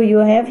IQ you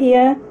have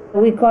here.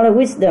 We call it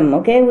wisdom,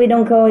 okay? We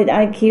don't call it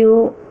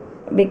IQ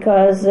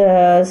because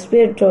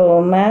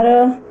spiritual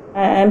matter.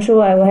 I'm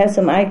sure I will have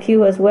some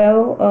IQ as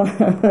well.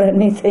 Let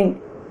me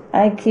think.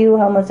 IQ,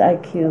 how much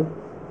IQ?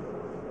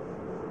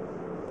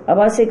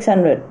 About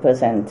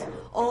 600%.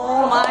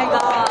 Oh my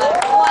God.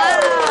 Wow.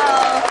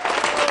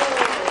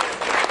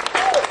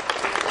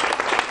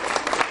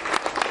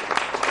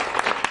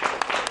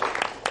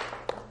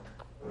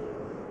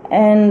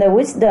 And the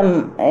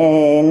wisdom,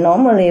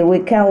 normally we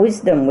count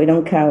wisdom, we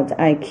don't count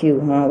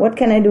IQ. What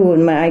can I do with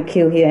my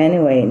IQ here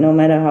anyway, no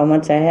matter how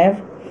much I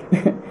have?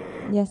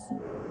 Yes.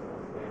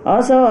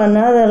 Also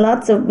another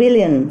lots of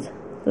billions.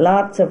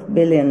 Wow.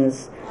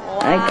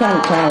 I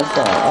can't count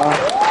so.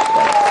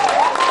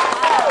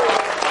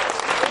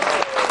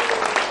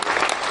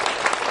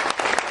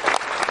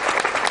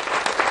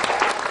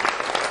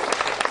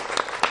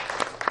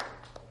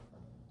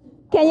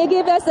 Can you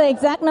give us the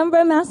exact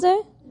number,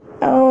 Master?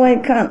 Oh, I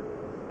can't.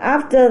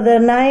 After the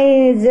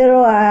 90,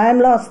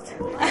 I'm lost.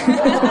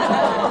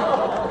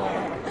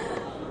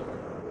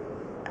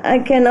 I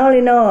can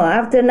only know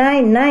after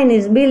 9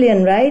 is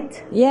billion,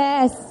 right?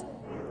 Yes.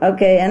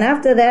 Okay, and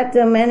after that,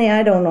 many,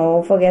 I don't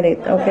know. Forget it.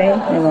 Okay,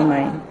 never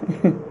mind.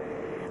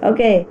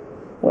 Okay,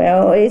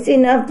 well, it's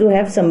enough to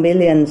have some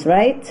billions,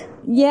 right?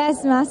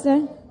 Yes,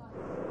 Master.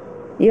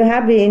 You're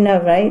happy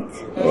enough, right?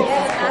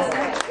 Yes, Master.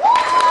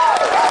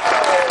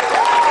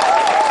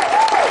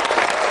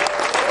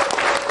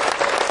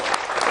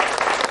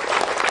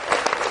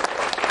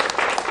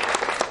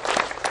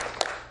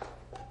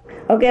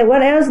 Okay,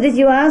 what else did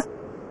you ask?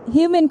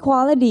 Human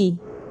quality.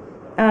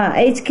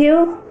 HQ?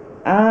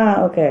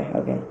 Okay.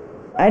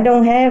 I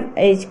don't have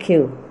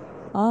HQ.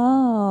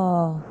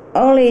 Oh.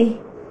 Only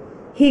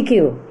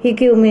HQ.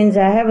 HQ means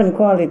I haven't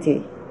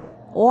quality.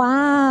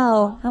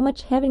 Wow. How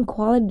much heaven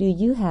quality do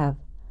you have?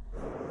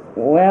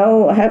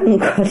 Well, I haven't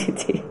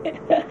quality.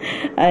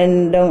 I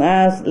don't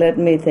ask. Let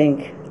me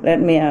think. Let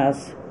me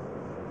ask.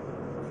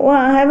 Well,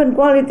 I haven't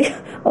quality.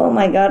 Oh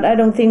my God, I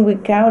don't think we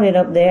counted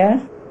up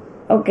there.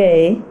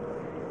 Okay.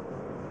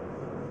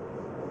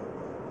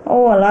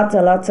 Oh, a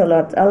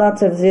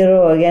lot of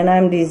zero again.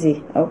 I'm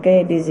dizzy.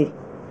 Okay, dizzy.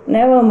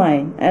 Never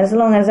mind. As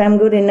long as I'm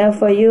good enough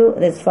for you,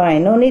 that's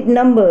fine. No need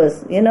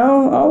numbers,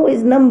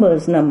 always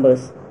numbers.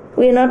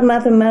 We're not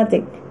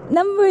mathematics.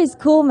 Number is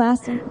cool,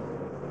 Master.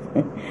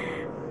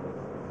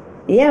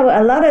 Yeah,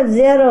 but a lot of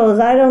zeros.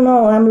 I don't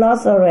know. I'm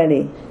lost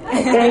already.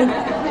 Okay?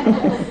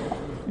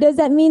 Does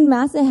that mean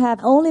Master have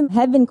only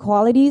heaven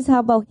qualities? How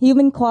about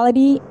human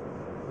quality?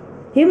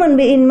 Human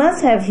being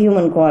must have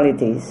human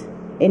qualities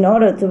in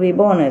order to be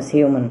born as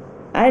human.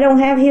 I don't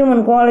have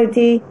human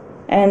quality,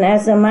 and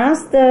as a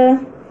master,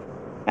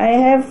 I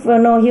have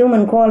no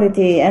human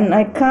quality, and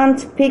I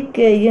can't pick,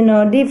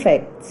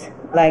 defects,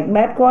 like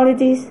bad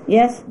qualities,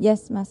 yes?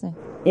 Yes, Master.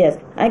 Yes,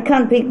 I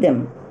can't pick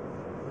them.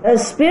 A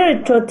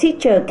spiritual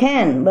teacher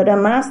can, but a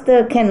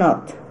master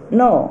cannot.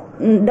 No,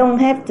 don't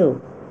have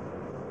to.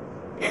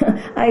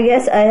 I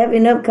guess I have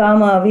enough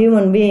karma of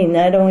human being.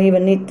 I don't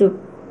even need to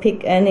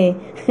pick any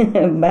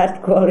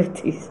bad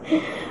qualities.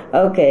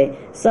 Okay,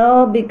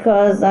 so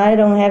because I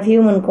don't have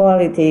human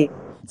quality.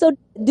 So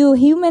do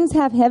humans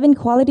have heaven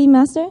quality,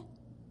 Master?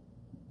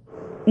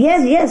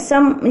 Yes,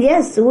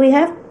 we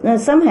have,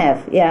 some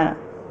have, yeah.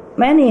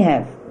 Many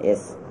have,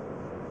 yes.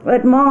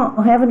 But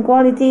more heaven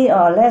quality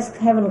or less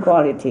heaven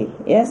quality,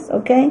 yes,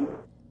 okay?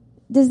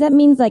 Does that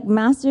mean like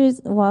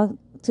masters, well,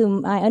 to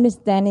my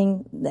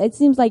understanding, it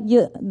seems like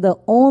you're the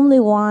only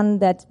one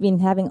that's been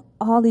having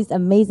all these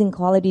amazing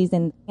qualities,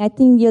 and I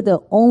think you're the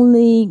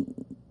only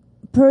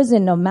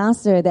person or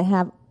master that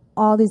have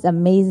all these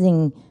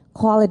amazing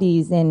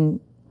qualities, and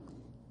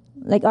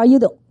like, are you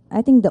the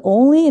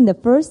only and the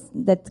first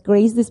that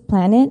graced this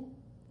planet?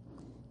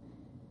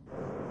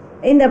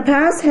 In the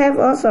past have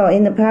also,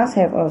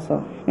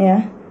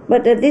 yeah.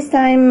 But at this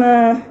time,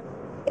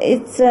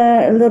 it's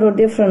a little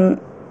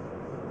different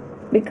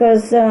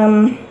because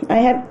I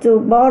have to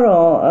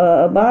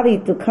borrow a body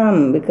to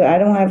come because I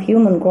don't have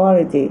human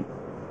quality.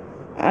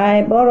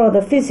 I borrow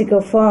the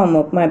physical form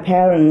of my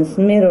parents'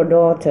 middle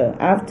daughter.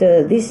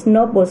 After this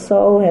noble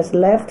soul has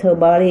left her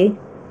body,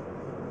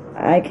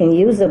 I can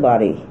use the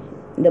body.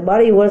 The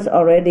body was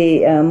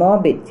already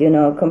morbid,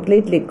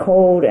 completely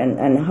cold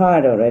and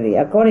hard already,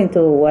 according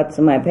to what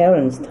my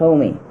parents told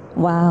me.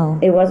 Wow.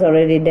 It was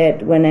already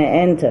dead when I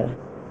entered.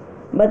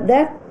 But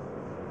that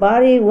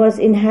body was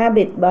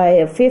inhabited by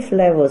a fifth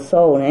level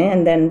soul,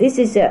 and then this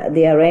is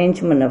the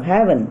arrangement of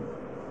heaven.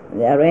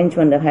 The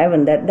arrangement of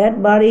heaven,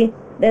 that body,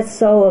 that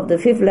soul of the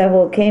fifth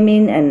level came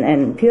in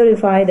and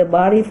purified the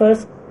body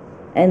first,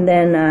 and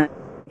then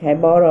I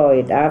borrow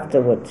it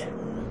afterwards.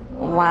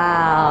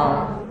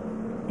 Wow.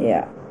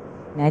 Yeah.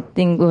 I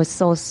think we're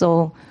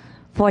so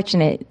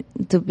fortunate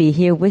to be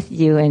here with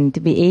you and to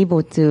be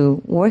able to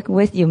work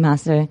with you,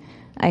 Master.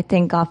 I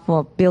thank God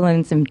for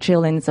billions and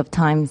trillions of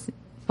times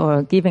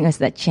for giving us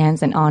that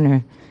chance and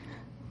honor.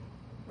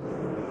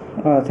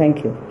 Oh,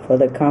 thank you for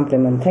the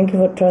compliment. Thank you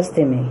for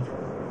trusting me.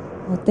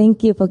 Well,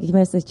 thank you for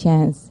giving us a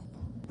chance.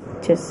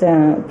 Just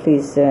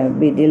please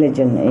be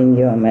diligent in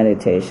your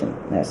meditation.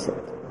 That's it.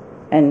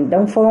 And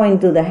don't fall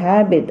into the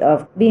habit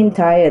of being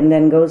tired and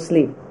then go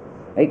sleep.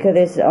 Because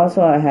it's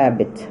also a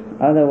habit.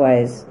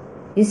 Otherwise,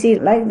 you see,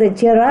 like the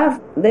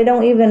giraffe, they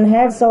don't even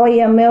have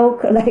soya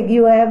milk like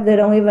you have. They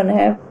don't even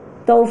have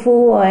tofu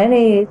or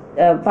any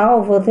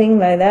powerful thing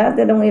like that.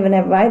 They don't even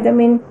have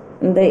vitamin.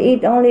 They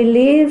eat only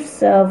leaves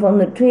from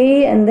the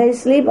tree, and they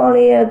sleep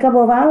only a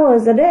couple of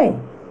hours a day.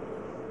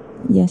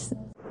 Yes.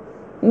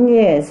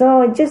 Yeah,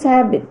 so it's just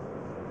habit.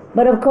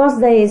 But of course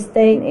they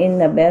stay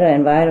in a better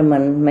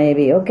environment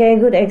maybe. Okay,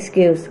 good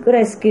excuse.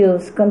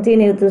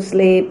 Continue to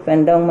sleep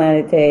and don't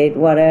meditate,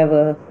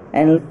 whatever,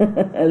 and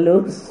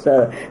lose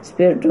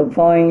spiritual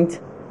point.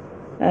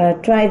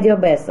 Try your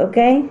best,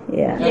 okay?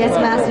 Yeah. Yes,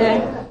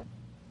 Master.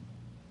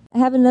 I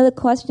have another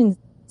question.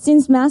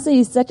 Since Master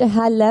is such a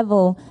high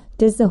level,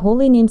 does the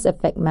holy names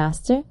affect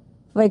Master?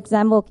 For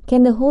example,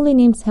 can the holy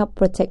names help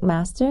protect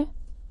Master?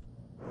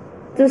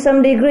 To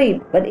some degree,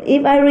 but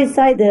if I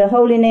recite the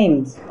holy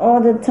names all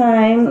the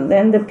time,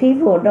 then the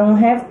people don't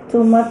have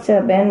too much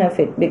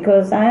benefit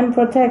because I am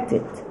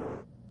protected.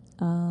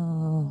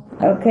 Oh.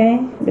 Okay,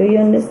 do you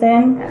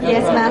understand?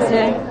 Yes,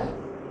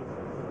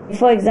 Master.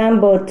 For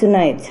example,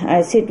 tonight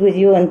I sit with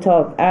you and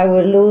talk. I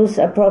will lose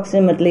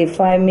approximately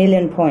 5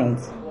 million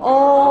points.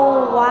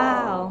 Oh,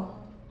 wow.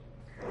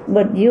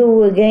 But you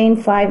will gain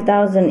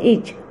 5,000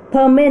 each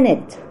per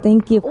minute.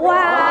 Thank you.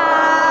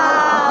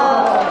 Wow.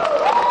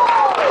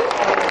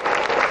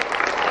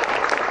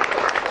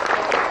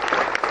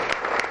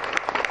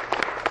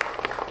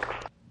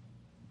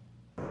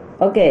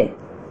 Okay,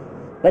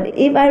 but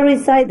if I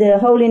recite the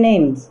holy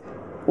names,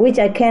 which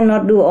I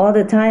cannot do all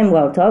the time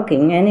while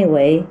talking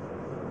anyway,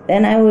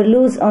 then I will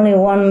lose only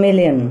 1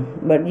 million,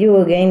 but you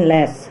will gain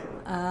less.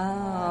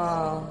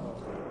 Oh.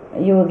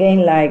 You will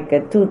gain like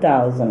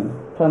 2,000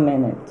 per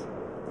minute.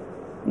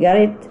 Got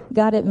it?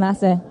 Got it,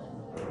 Master.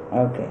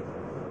 Okay.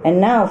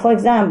 And now, for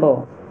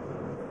example,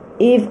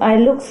 if I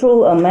look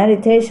through a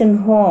meditation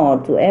hall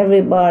to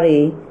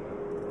everybody,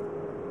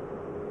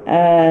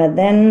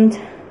 then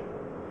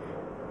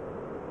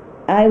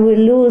I will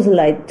lose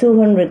like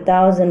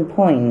 200,000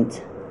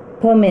 points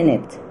per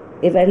minute.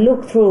 If I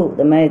look through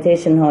the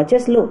meditation hall,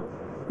 just look,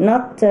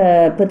 not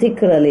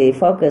particularly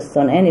focused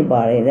on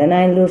anybody, then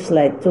I lose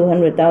like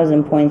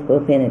 200,000 points per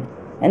minute.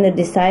 And the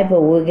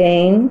disciple will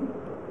gain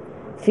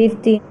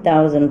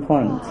 50,000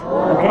 points.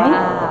 Okay?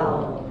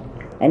 Wow.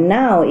 And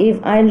now,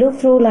 if I look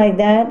through like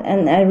that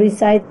and I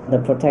recite the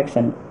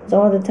protection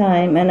all the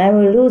time, and I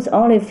will lose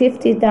only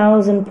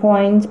 50,000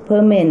 points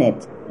per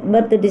minute,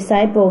 but the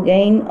disciple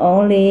gain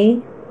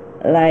only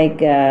like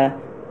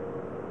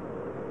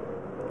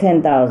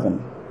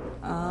 10,000.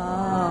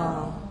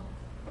 Oh.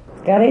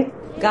 Got it?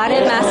 Got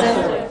it,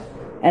 Master.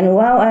 And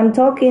while I'm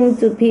talking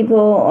to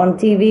people on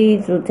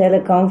TV through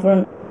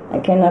teleconference, I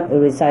cannot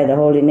recite the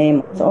holy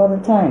name all the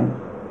time.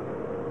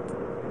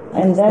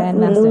 And that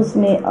will lose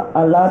me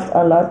a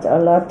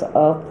lot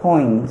of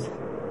points.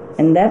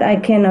 And that I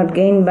cannot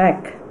gain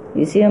back.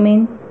 You see what I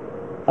mean?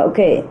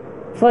 Okay,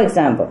 for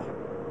example,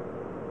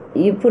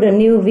 you put a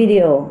new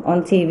video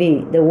on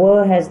TV, the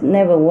world has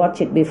never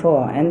watched it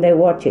before, and they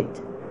watch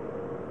it.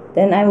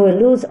 Then I will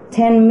lose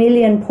 10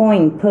 million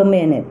points per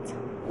minute.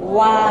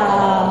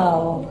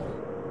 Wow.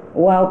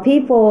 While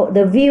people,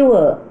 the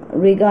viewer,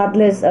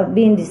 regardless of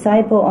being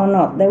disciple or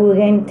not, they will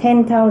gain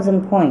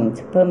 10,000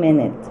 points per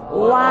minute.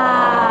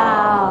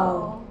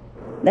 Wow.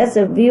 That's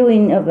a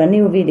viewing of a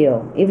new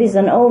video. If it's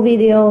an old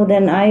video,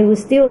 then I will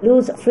still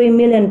lose 3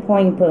 million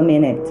points per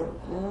minute.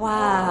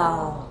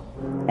 Wow.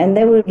 And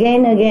they will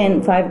gain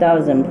again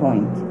 5,000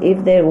 points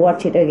if they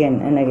watch it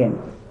again and again.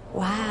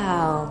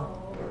 Wow.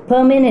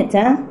 Per minute,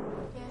 huh?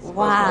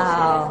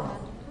 Wow.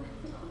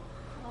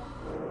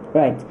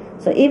 Right.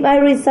 So if I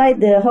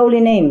recite the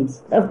holy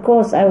names, of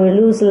course I will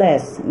lose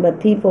less, but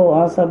people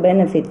also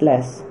benefit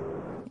less.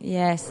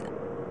 Yes.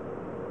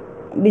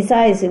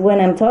 Besides, when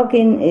I'm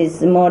talking,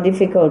 it's more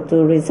difficult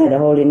to recite the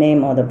holy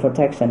name or the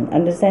protection.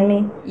 Understand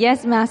me?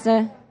 Yes,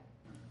 Master.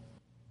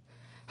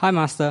 Hi,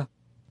 Master.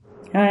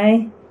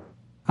 Hi.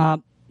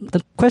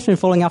 The question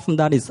following up from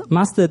that is,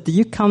 Master, did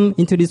you come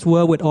into this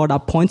world with all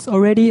that points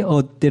already,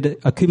 or did it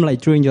accumulate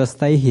during your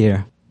stay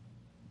here?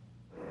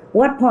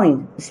 What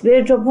point?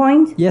 Spiritual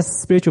point? Yes,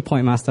 spiritual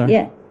point, Master.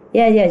 Yes.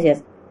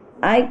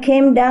 I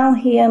came down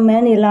here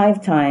many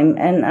lifetimes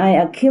and I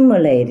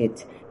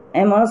accumulated.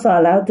 I'm also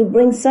allowed to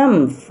bring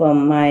some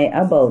from my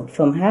abode,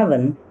 from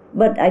heaven,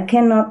 but I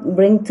cannot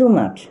bring too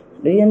much.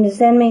 Do you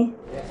understand me?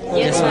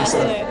 Yes,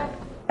 Master.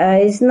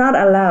 It's not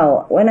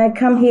allowed. When I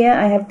come here,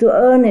 I have to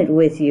earn it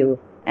with you.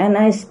 And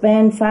I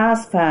spend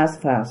fast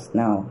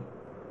now.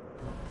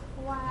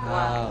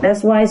 Wow.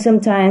 That's why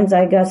sometimes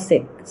I got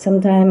sick.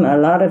 Sometimes a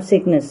lot of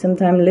sickness,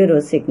 sometimes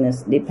little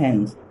sickness,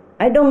 depends.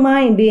 I don't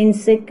mind being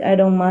sick, I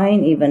don't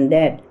mind even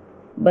dead.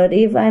 But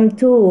if I'm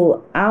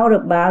too out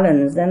of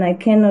balance, then I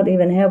cannot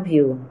even help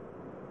you.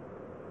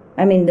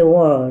 I'm in the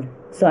world.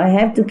 So I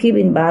have to keep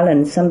in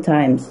balance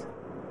sometimes.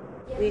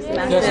 Please,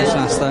 Master. Yes,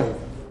 Master.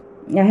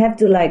 I have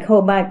to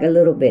hold back a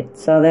little bit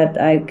so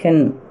that I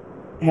can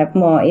have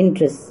more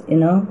interest,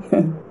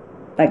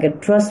 like a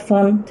trust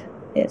fund.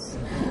 Yes.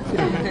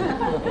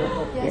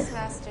 Yes,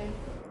 Master.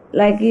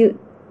 Like you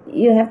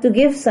have to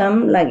give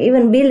some, like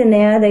even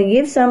billionaire, they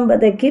give some, but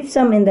they keep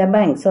some in their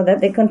bank so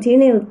that they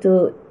continue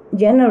to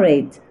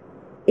generate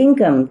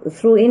income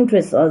through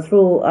interest or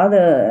through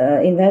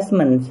other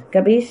investments.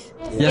 Capiche?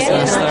 Yes,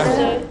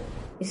 Master.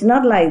 It's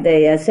not like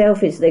they are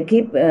selfish. They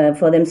keep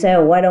for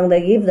themselves. Why don't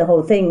they give the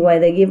whole thing? Why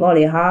they give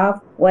only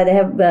half? Why they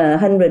have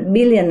 100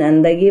 billion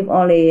and they give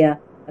only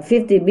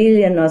 50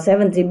 billion or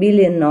 70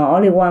 billion or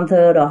only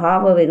 1/3 or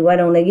half of it? Why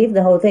don't they give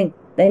the whole thing?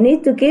 They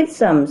need to give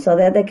some so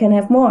that they can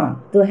have more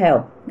to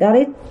help. Got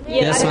it?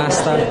 Yes,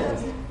 Master.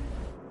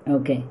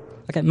 Okay.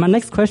 Okay, my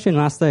next question,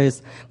 Master,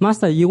 is,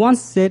 Master, you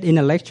once said in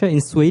a lecture in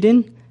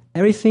Sweden,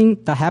 everything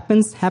that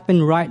happens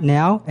right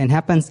now and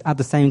happens at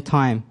the same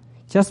time,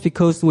 just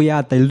because we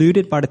are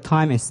diluted by the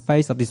time and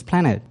space of this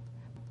planet.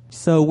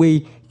 So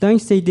we don't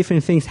see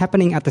different things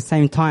happening at the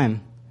same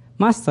time.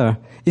 Master,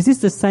 is this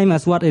the same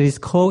as what it is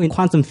called in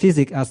quantum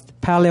physics as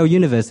parallel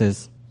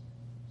universes?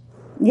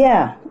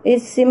 Yeah,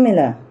 it's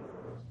similar.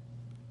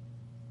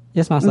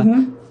 Yes, Master.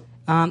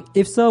 Mm-hmm.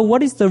 If so,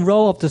 what is the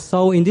role of the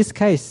soul in this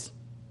case?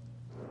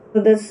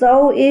 The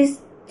soul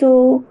is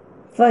to,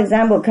 for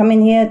example, come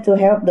in here to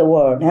help the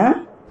world, huh?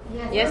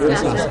 Yes,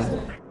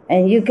 Master.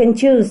 And you can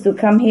choose to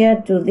come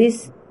here to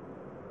this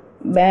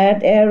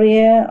bad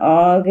area,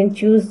 or you can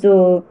choose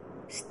to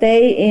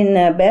stay in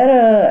a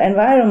better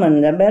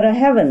environment, a better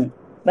heaven.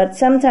 But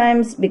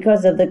sometimes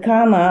because of the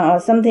karma or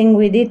something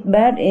we did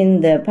bad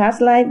in the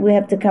past life, we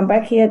have to come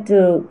back here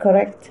to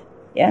correct.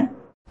 Yeah?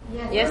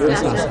 Yes,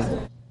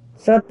 Master.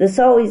 So the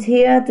soul is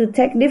here to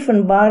take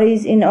different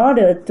bodies in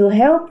order to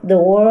help the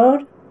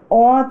world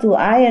or to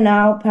iron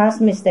out past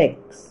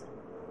mistakes.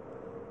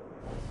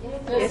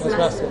 Yes,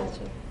 Master.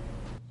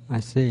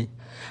 I see.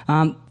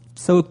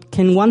 So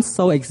can one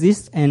soul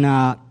exist and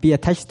be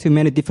attached to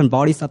many different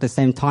bodies at the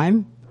same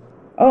time?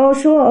 Oh,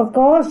 sure, of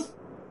course.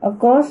 Of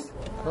course.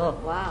 Oh,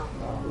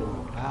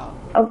 wow.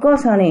 Of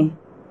course, honey.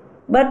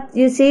 But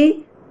you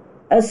see,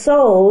 a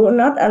soul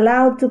not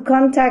allowed to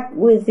contact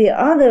with the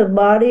other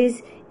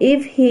bodies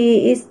if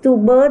he is too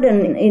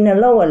burdened in a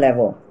lower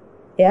level.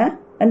 Yeah?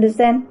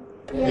 Understand?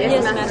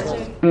 Yes,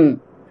 Master.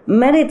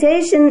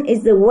 Meditation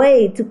is the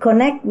way to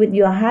connect with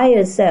your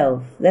higher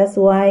self. That's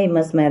why you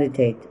must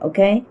meditate,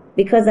 okay?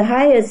 Because the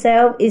higher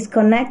self is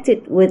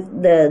connected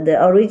with the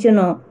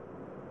original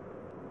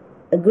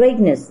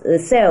greatness, the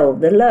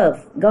self, the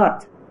love,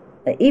 God.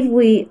 If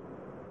we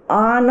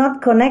are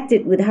not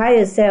connected with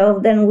higher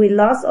self, then we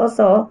lost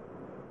also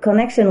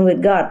connection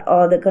with God,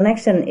 or the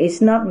connection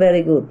is not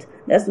very good.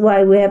 That's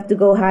why we have to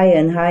go higher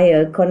and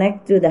higher,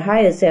 connect to the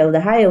higher self.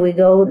 The higher we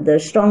go, the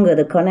stronger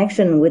the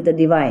connection with the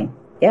divine.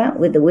 Yeah,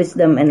 with the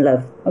wisdom and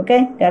love.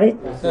 Okay, got it?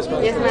 Yes,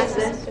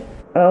 Master.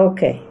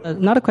 Okay.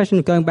 Another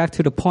question going back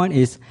to the point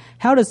is,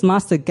 how does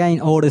Master gain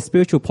all the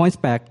spiritual points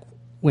back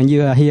when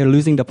you are here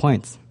losing the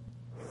points?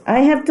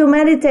 I have to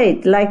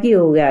meditate like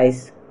you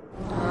guys.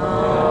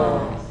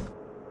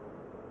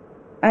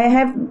 I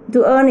have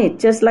to earn it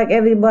just like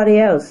everybody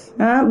else.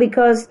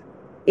 Because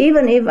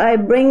even if I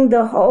bring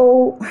the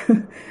whole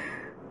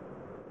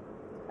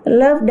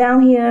love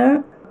down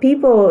here,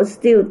 people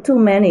still too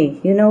many,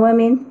 you know what I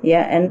mean?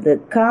 Yeah, and the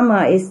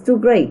karma is too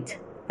great.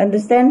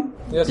 Understand?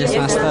 Yes,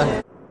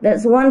 Master.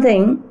 That's one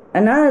thing.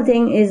 Another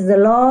thing is the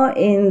law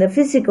in the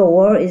physical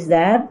world is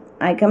that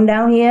I come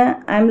down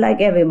here, I'm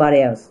like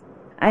everybody else.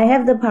 I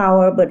have the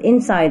power, but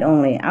inside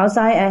only.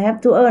 Outside, I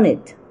have to earn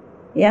it.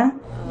 Yeah?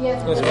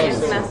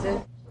 Yes,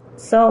 Master.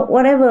 So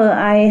whatever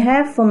I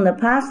have from the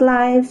past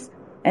lives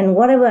and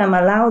whatever I'm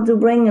allowed to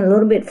bring a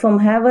little bit from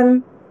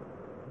heaven,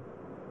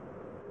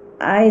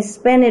 I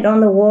spend it on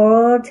the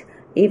world.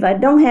 If I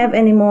don't have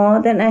any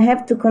more, then I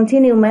have to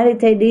continue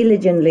meditate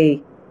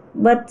diligently.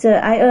 But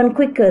I earn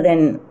quicker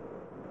than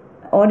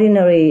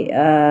ordinary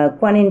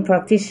Kuan Yin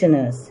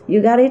practitioners.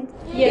 You got it?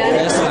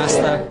 Yes,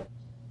 Master.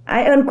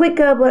 I earn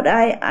quicker, but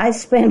I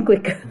spend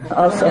quicker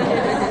also.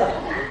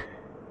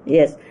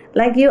 Yes.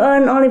 Like you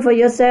earn only for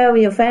yourself,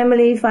 your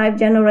family, 5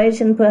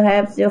 generations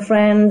perhaps, your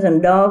friends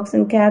and dogs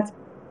and cats.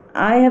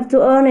 I have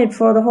to earn it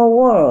for the whole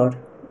world.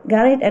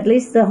 Got it? At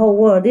least the whole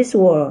world, this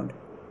world.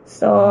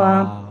 So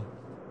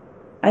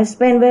I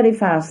spend very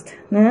fast.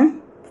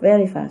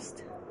 Very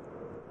fast.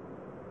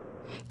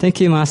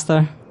 Thank you,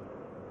 Master.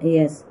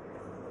 Yes.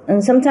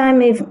 And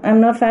sometimes if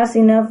I'm not fast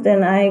enough,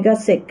 then I got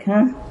sick.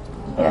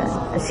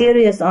 Yes.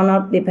 Serious or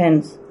not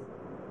depends.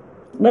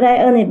 But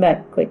I earn it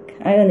back quick.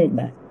 I earn it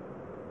back.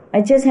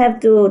 I just have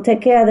to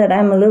take care that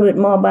I'm a little bit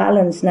more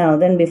balanced now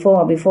than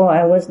before. Before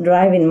I was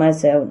driving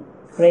myself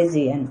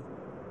crazy and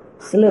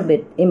it's a little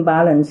bit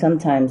imbalanced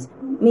sometimes.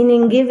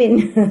 Meaning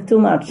giving too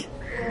much.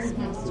 Yes,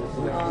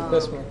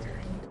 Master.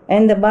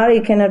 And the body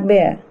cannot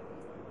bear.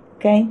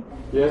 Okay?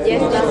 Yes,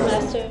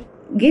 Master.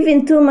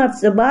 Giving too much,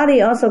 the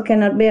body also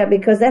cannot bear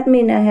because that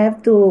means I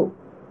have to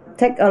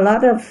take a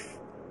lot of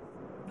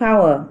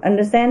power.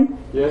 Understand?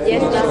 Yes,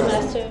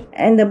 Master.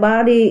 And the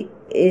body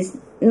is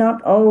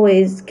not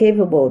always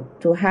capable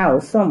to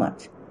house so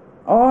much.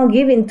 Or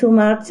giving too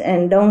much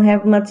and don't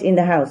have much in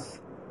the house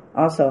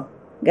also.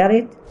 Got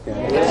it?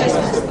 Yes,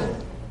 Master.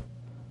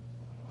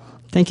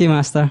 Thank you,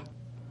 Master.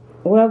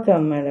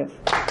 Welcome, my love.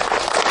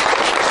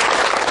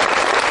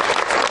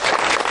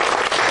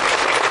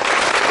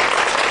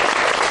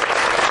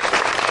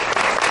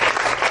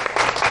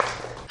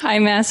 Hi,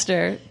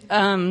 Master.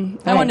 I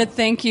want to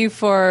thank you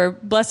for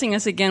blessing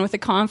us again with the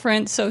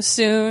conference so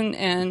soon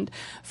and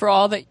for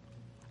all that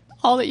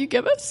you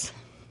give us.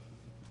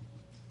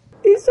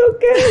 It's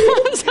okay.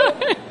 I'm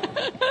sorry.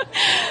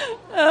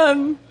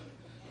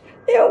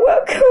 You're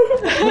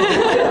welcome.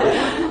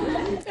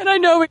 And I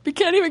know we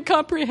can't even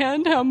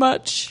comprehend how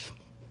much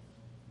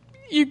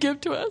you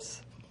give to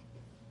us.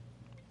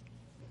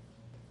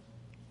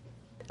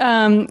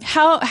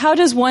 How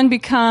does one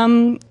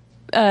become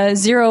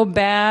zero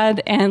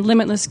bad and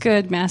limitless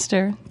good,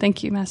 Master?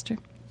 Thank you, Master.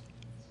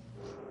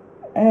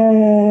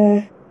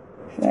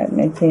 Let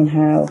me think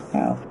how.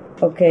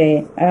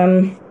 Okay.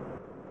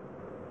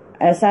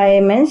 As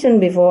I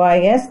mentioned before, I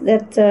guess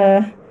that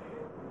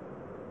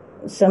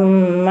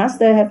some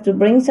master have to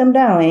bring some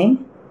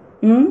down,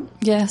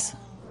 Yes.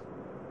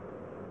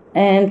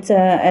 And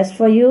as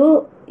for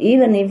you,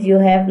 even if you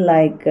have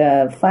like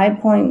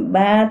 5-point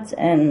bad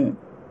and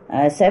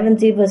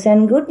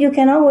 70% good, you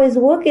can always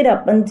work it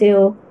up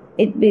until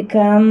it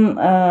become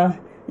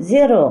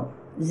zero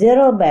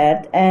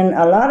bad and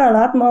a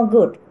lot more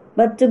good.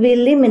 But to be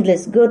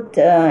limitless good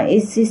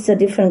is a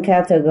different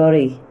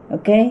category.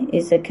 Okay,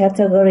 it's a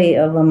category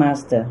of a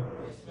master.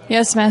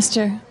 Yes,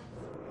 Master.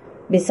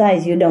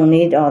 Besides, you don't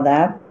need all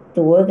that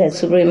to work at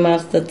Supreme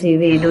Master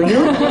TV, do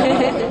you?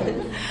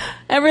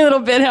 Every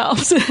little bit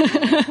helps.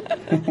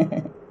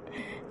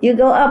 You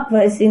go up,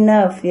 it's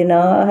enough,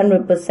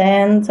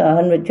 100%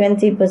 or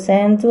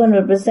 120%,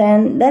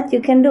 200%, that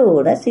you can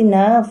do. That's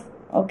enough,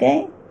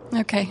 okay?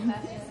 Okay.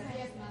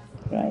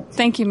 Right.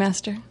 Thank you,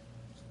 Master.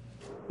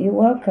 You're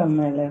welcome,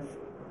 my love.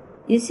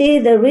 You see,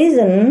 the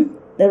reason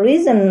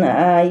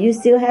you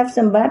still have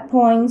some bad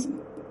points,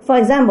 for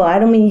example, I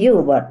don't mean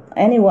you, but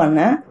anyone,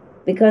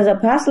 because a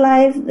past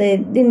life they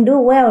didn't do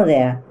well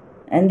there.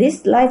 And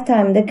this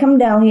lifetime they come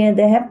down here,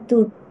 they have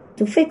to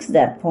fix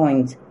that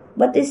point.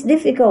 But it's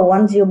difficult.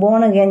 Once you're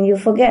born again, you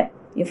forget.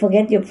 You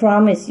forget your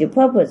promise, your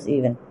purpose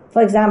even.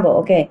 For example,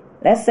 okay,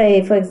 let's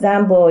say, for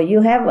example,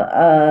 you have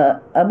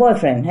a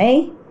boyfriend,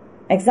 hey?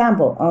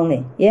 Example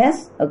only,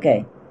 yes?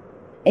 Okay.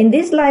 In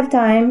this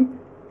lifetime,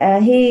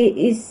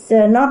 he is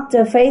not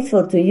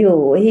faithful to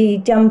you. He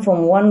jumped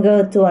from one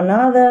girl to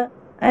another.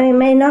 I mean,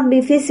 may not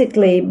be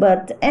physically,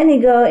 but any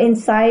girl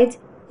inside,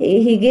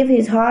 he give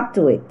his heart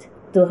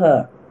to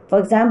her. For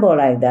example,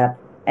 like that.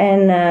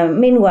 And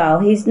meanwhile,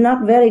 he's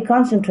not very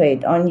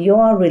concentrate on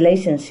your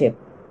relationship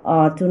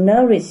or to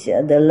nourish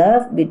the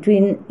love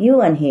between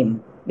you and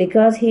him,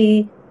 because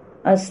he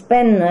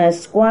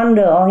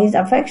squander all his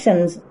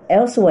affections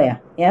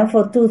elsewhere, yeah,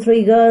 for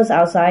 2-3 girls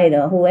outside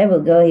or whoever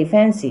girl he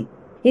fancy.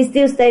 He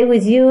still stay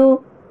with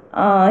you,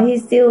 he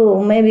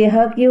still maybe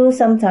hug you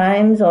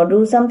sometimes or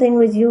do something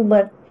with you,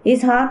 but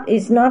his heart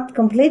is not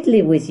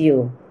completely with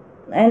you.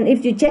 And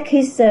if you check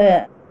his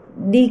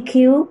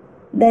DQ,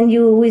 then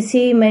you will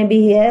see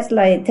maybe he has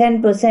like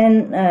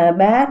 10%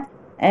 bad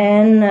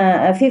and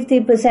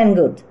 50%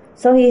 good.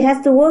 So he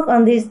has to work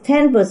on this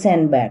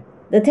 10% bad.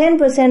 The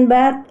 10%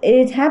 bad,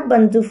 it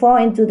happened to fall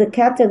into the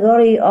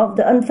category of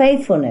the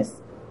unfaithfulness.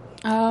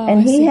 Oh,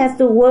 and he has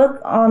to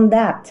work on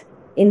that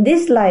in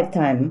this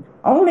lifetime,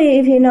 only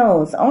if he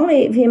knows,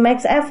 only if he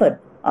makes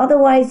effort.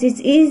 Otherwise, it's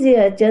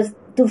easier just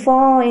to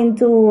fall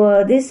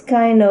into this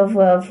kind of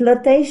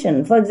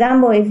flirtation. For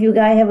example, if you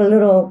guys have a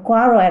little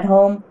quarrel at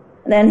home,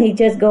 then he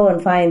just go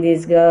and find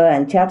this girl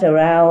and chat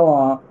around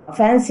or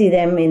fancy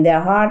them in their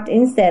heart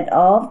instead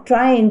of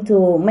trying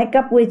to make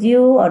up with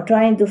you or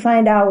trying to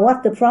find out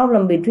what the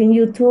problem between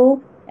you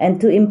two and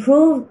to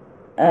improve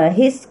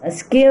his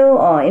skill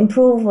or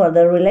improve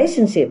the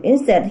relationship.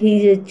 Instead,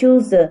 he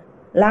choose the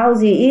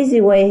lousy,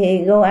 easy way.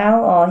 He go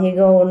out or he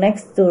go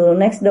next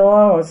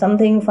door or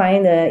something,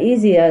 find a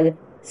easier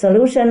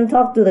solution,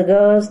 talk to the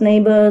girls,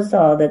 neighbors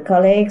or the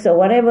colleagues or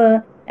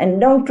whatever, and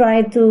don't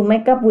try to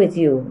make up with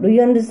you. Do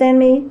you understand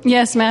me?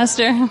 Yes,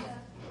 Master.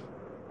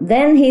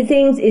 Then he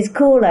thinks it's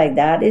cool like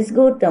that, it's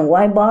good, and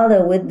why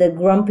bother with the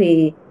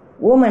grumpy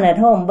woman at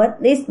home? But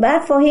it's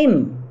bad for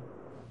him.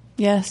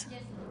 Yes.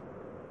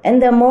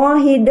 And the more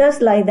he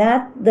does like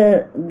that,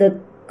 the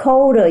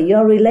colder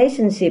your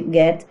relationship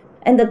gets,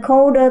 and the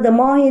colder the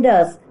more he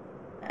does.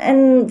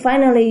 And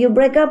finally you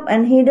break up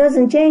and he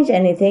doesn't change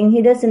anything.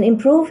 He doesn't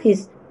improve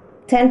his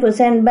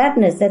 10%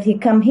 badness that he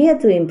come here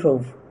to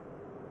improve.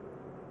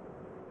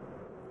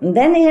 And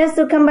then he has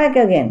to come back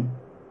again.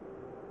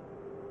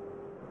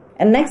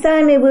 And next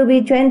time it will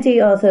be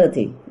 20 or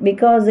 30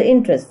 because the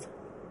interest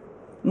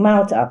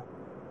mount up.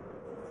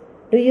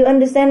 Do you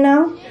understand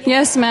now?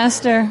 Yes,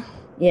 Master.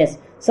 Yes.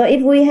 So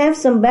if we have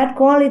some bad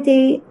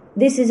quality,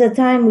 this is a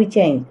time we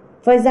change.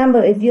 For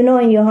example, if you know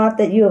in your heart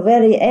that you are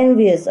very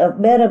envious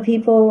of better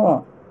people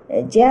or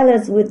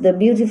jealous with the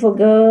beautiful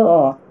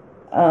girl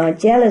or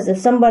jealous of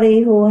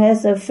somebody who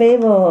has a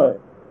favor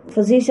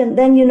position,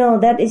 then you know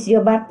that is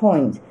your bad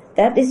point.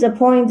 That is the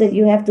point that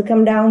you have to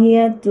come down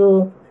here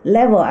to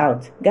level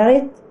out. Got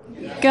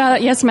it? Got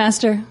it. Yes,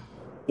 Master.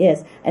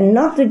 Yes. And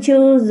not to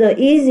choose the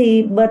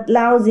easy but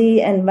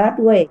lousy and bad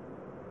way.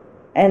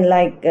 And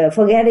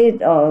forget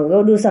it or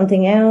go do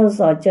something else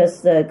or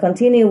just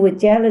continue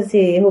with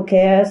jealousy. Who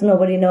cares?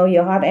 Nobody know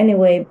your heart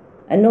anyway.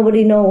 And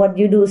nobody know what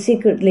you do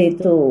secretly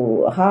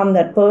to harm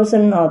that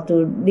person or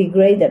to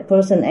degrade that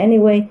person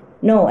anyway.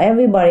 No,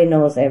 everybody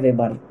knows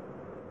everybody.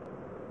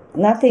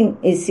 Nothing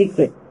is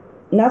secret.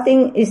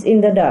 Nothing is in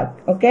the dark,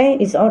 okay?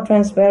 It's all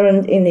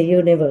transparent in the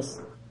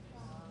universe.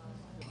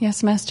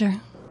 Yes,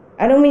 Master.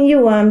 I don't mean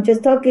you, I'm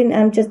just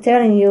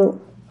telling you.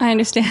 I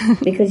understand.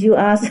 Because you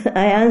asked,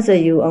 I answer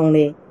you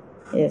only.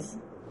 Yes.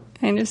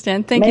 I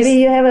understand. Thank you.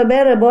 Maybe you have a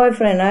better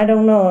boyfriend, I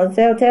don't know.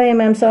 Tell him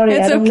I'm sorry.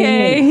 It's I don't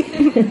okay. mean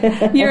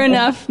it. You're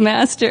enough,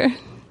 Master.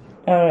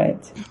 All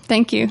right.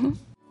 Thank you.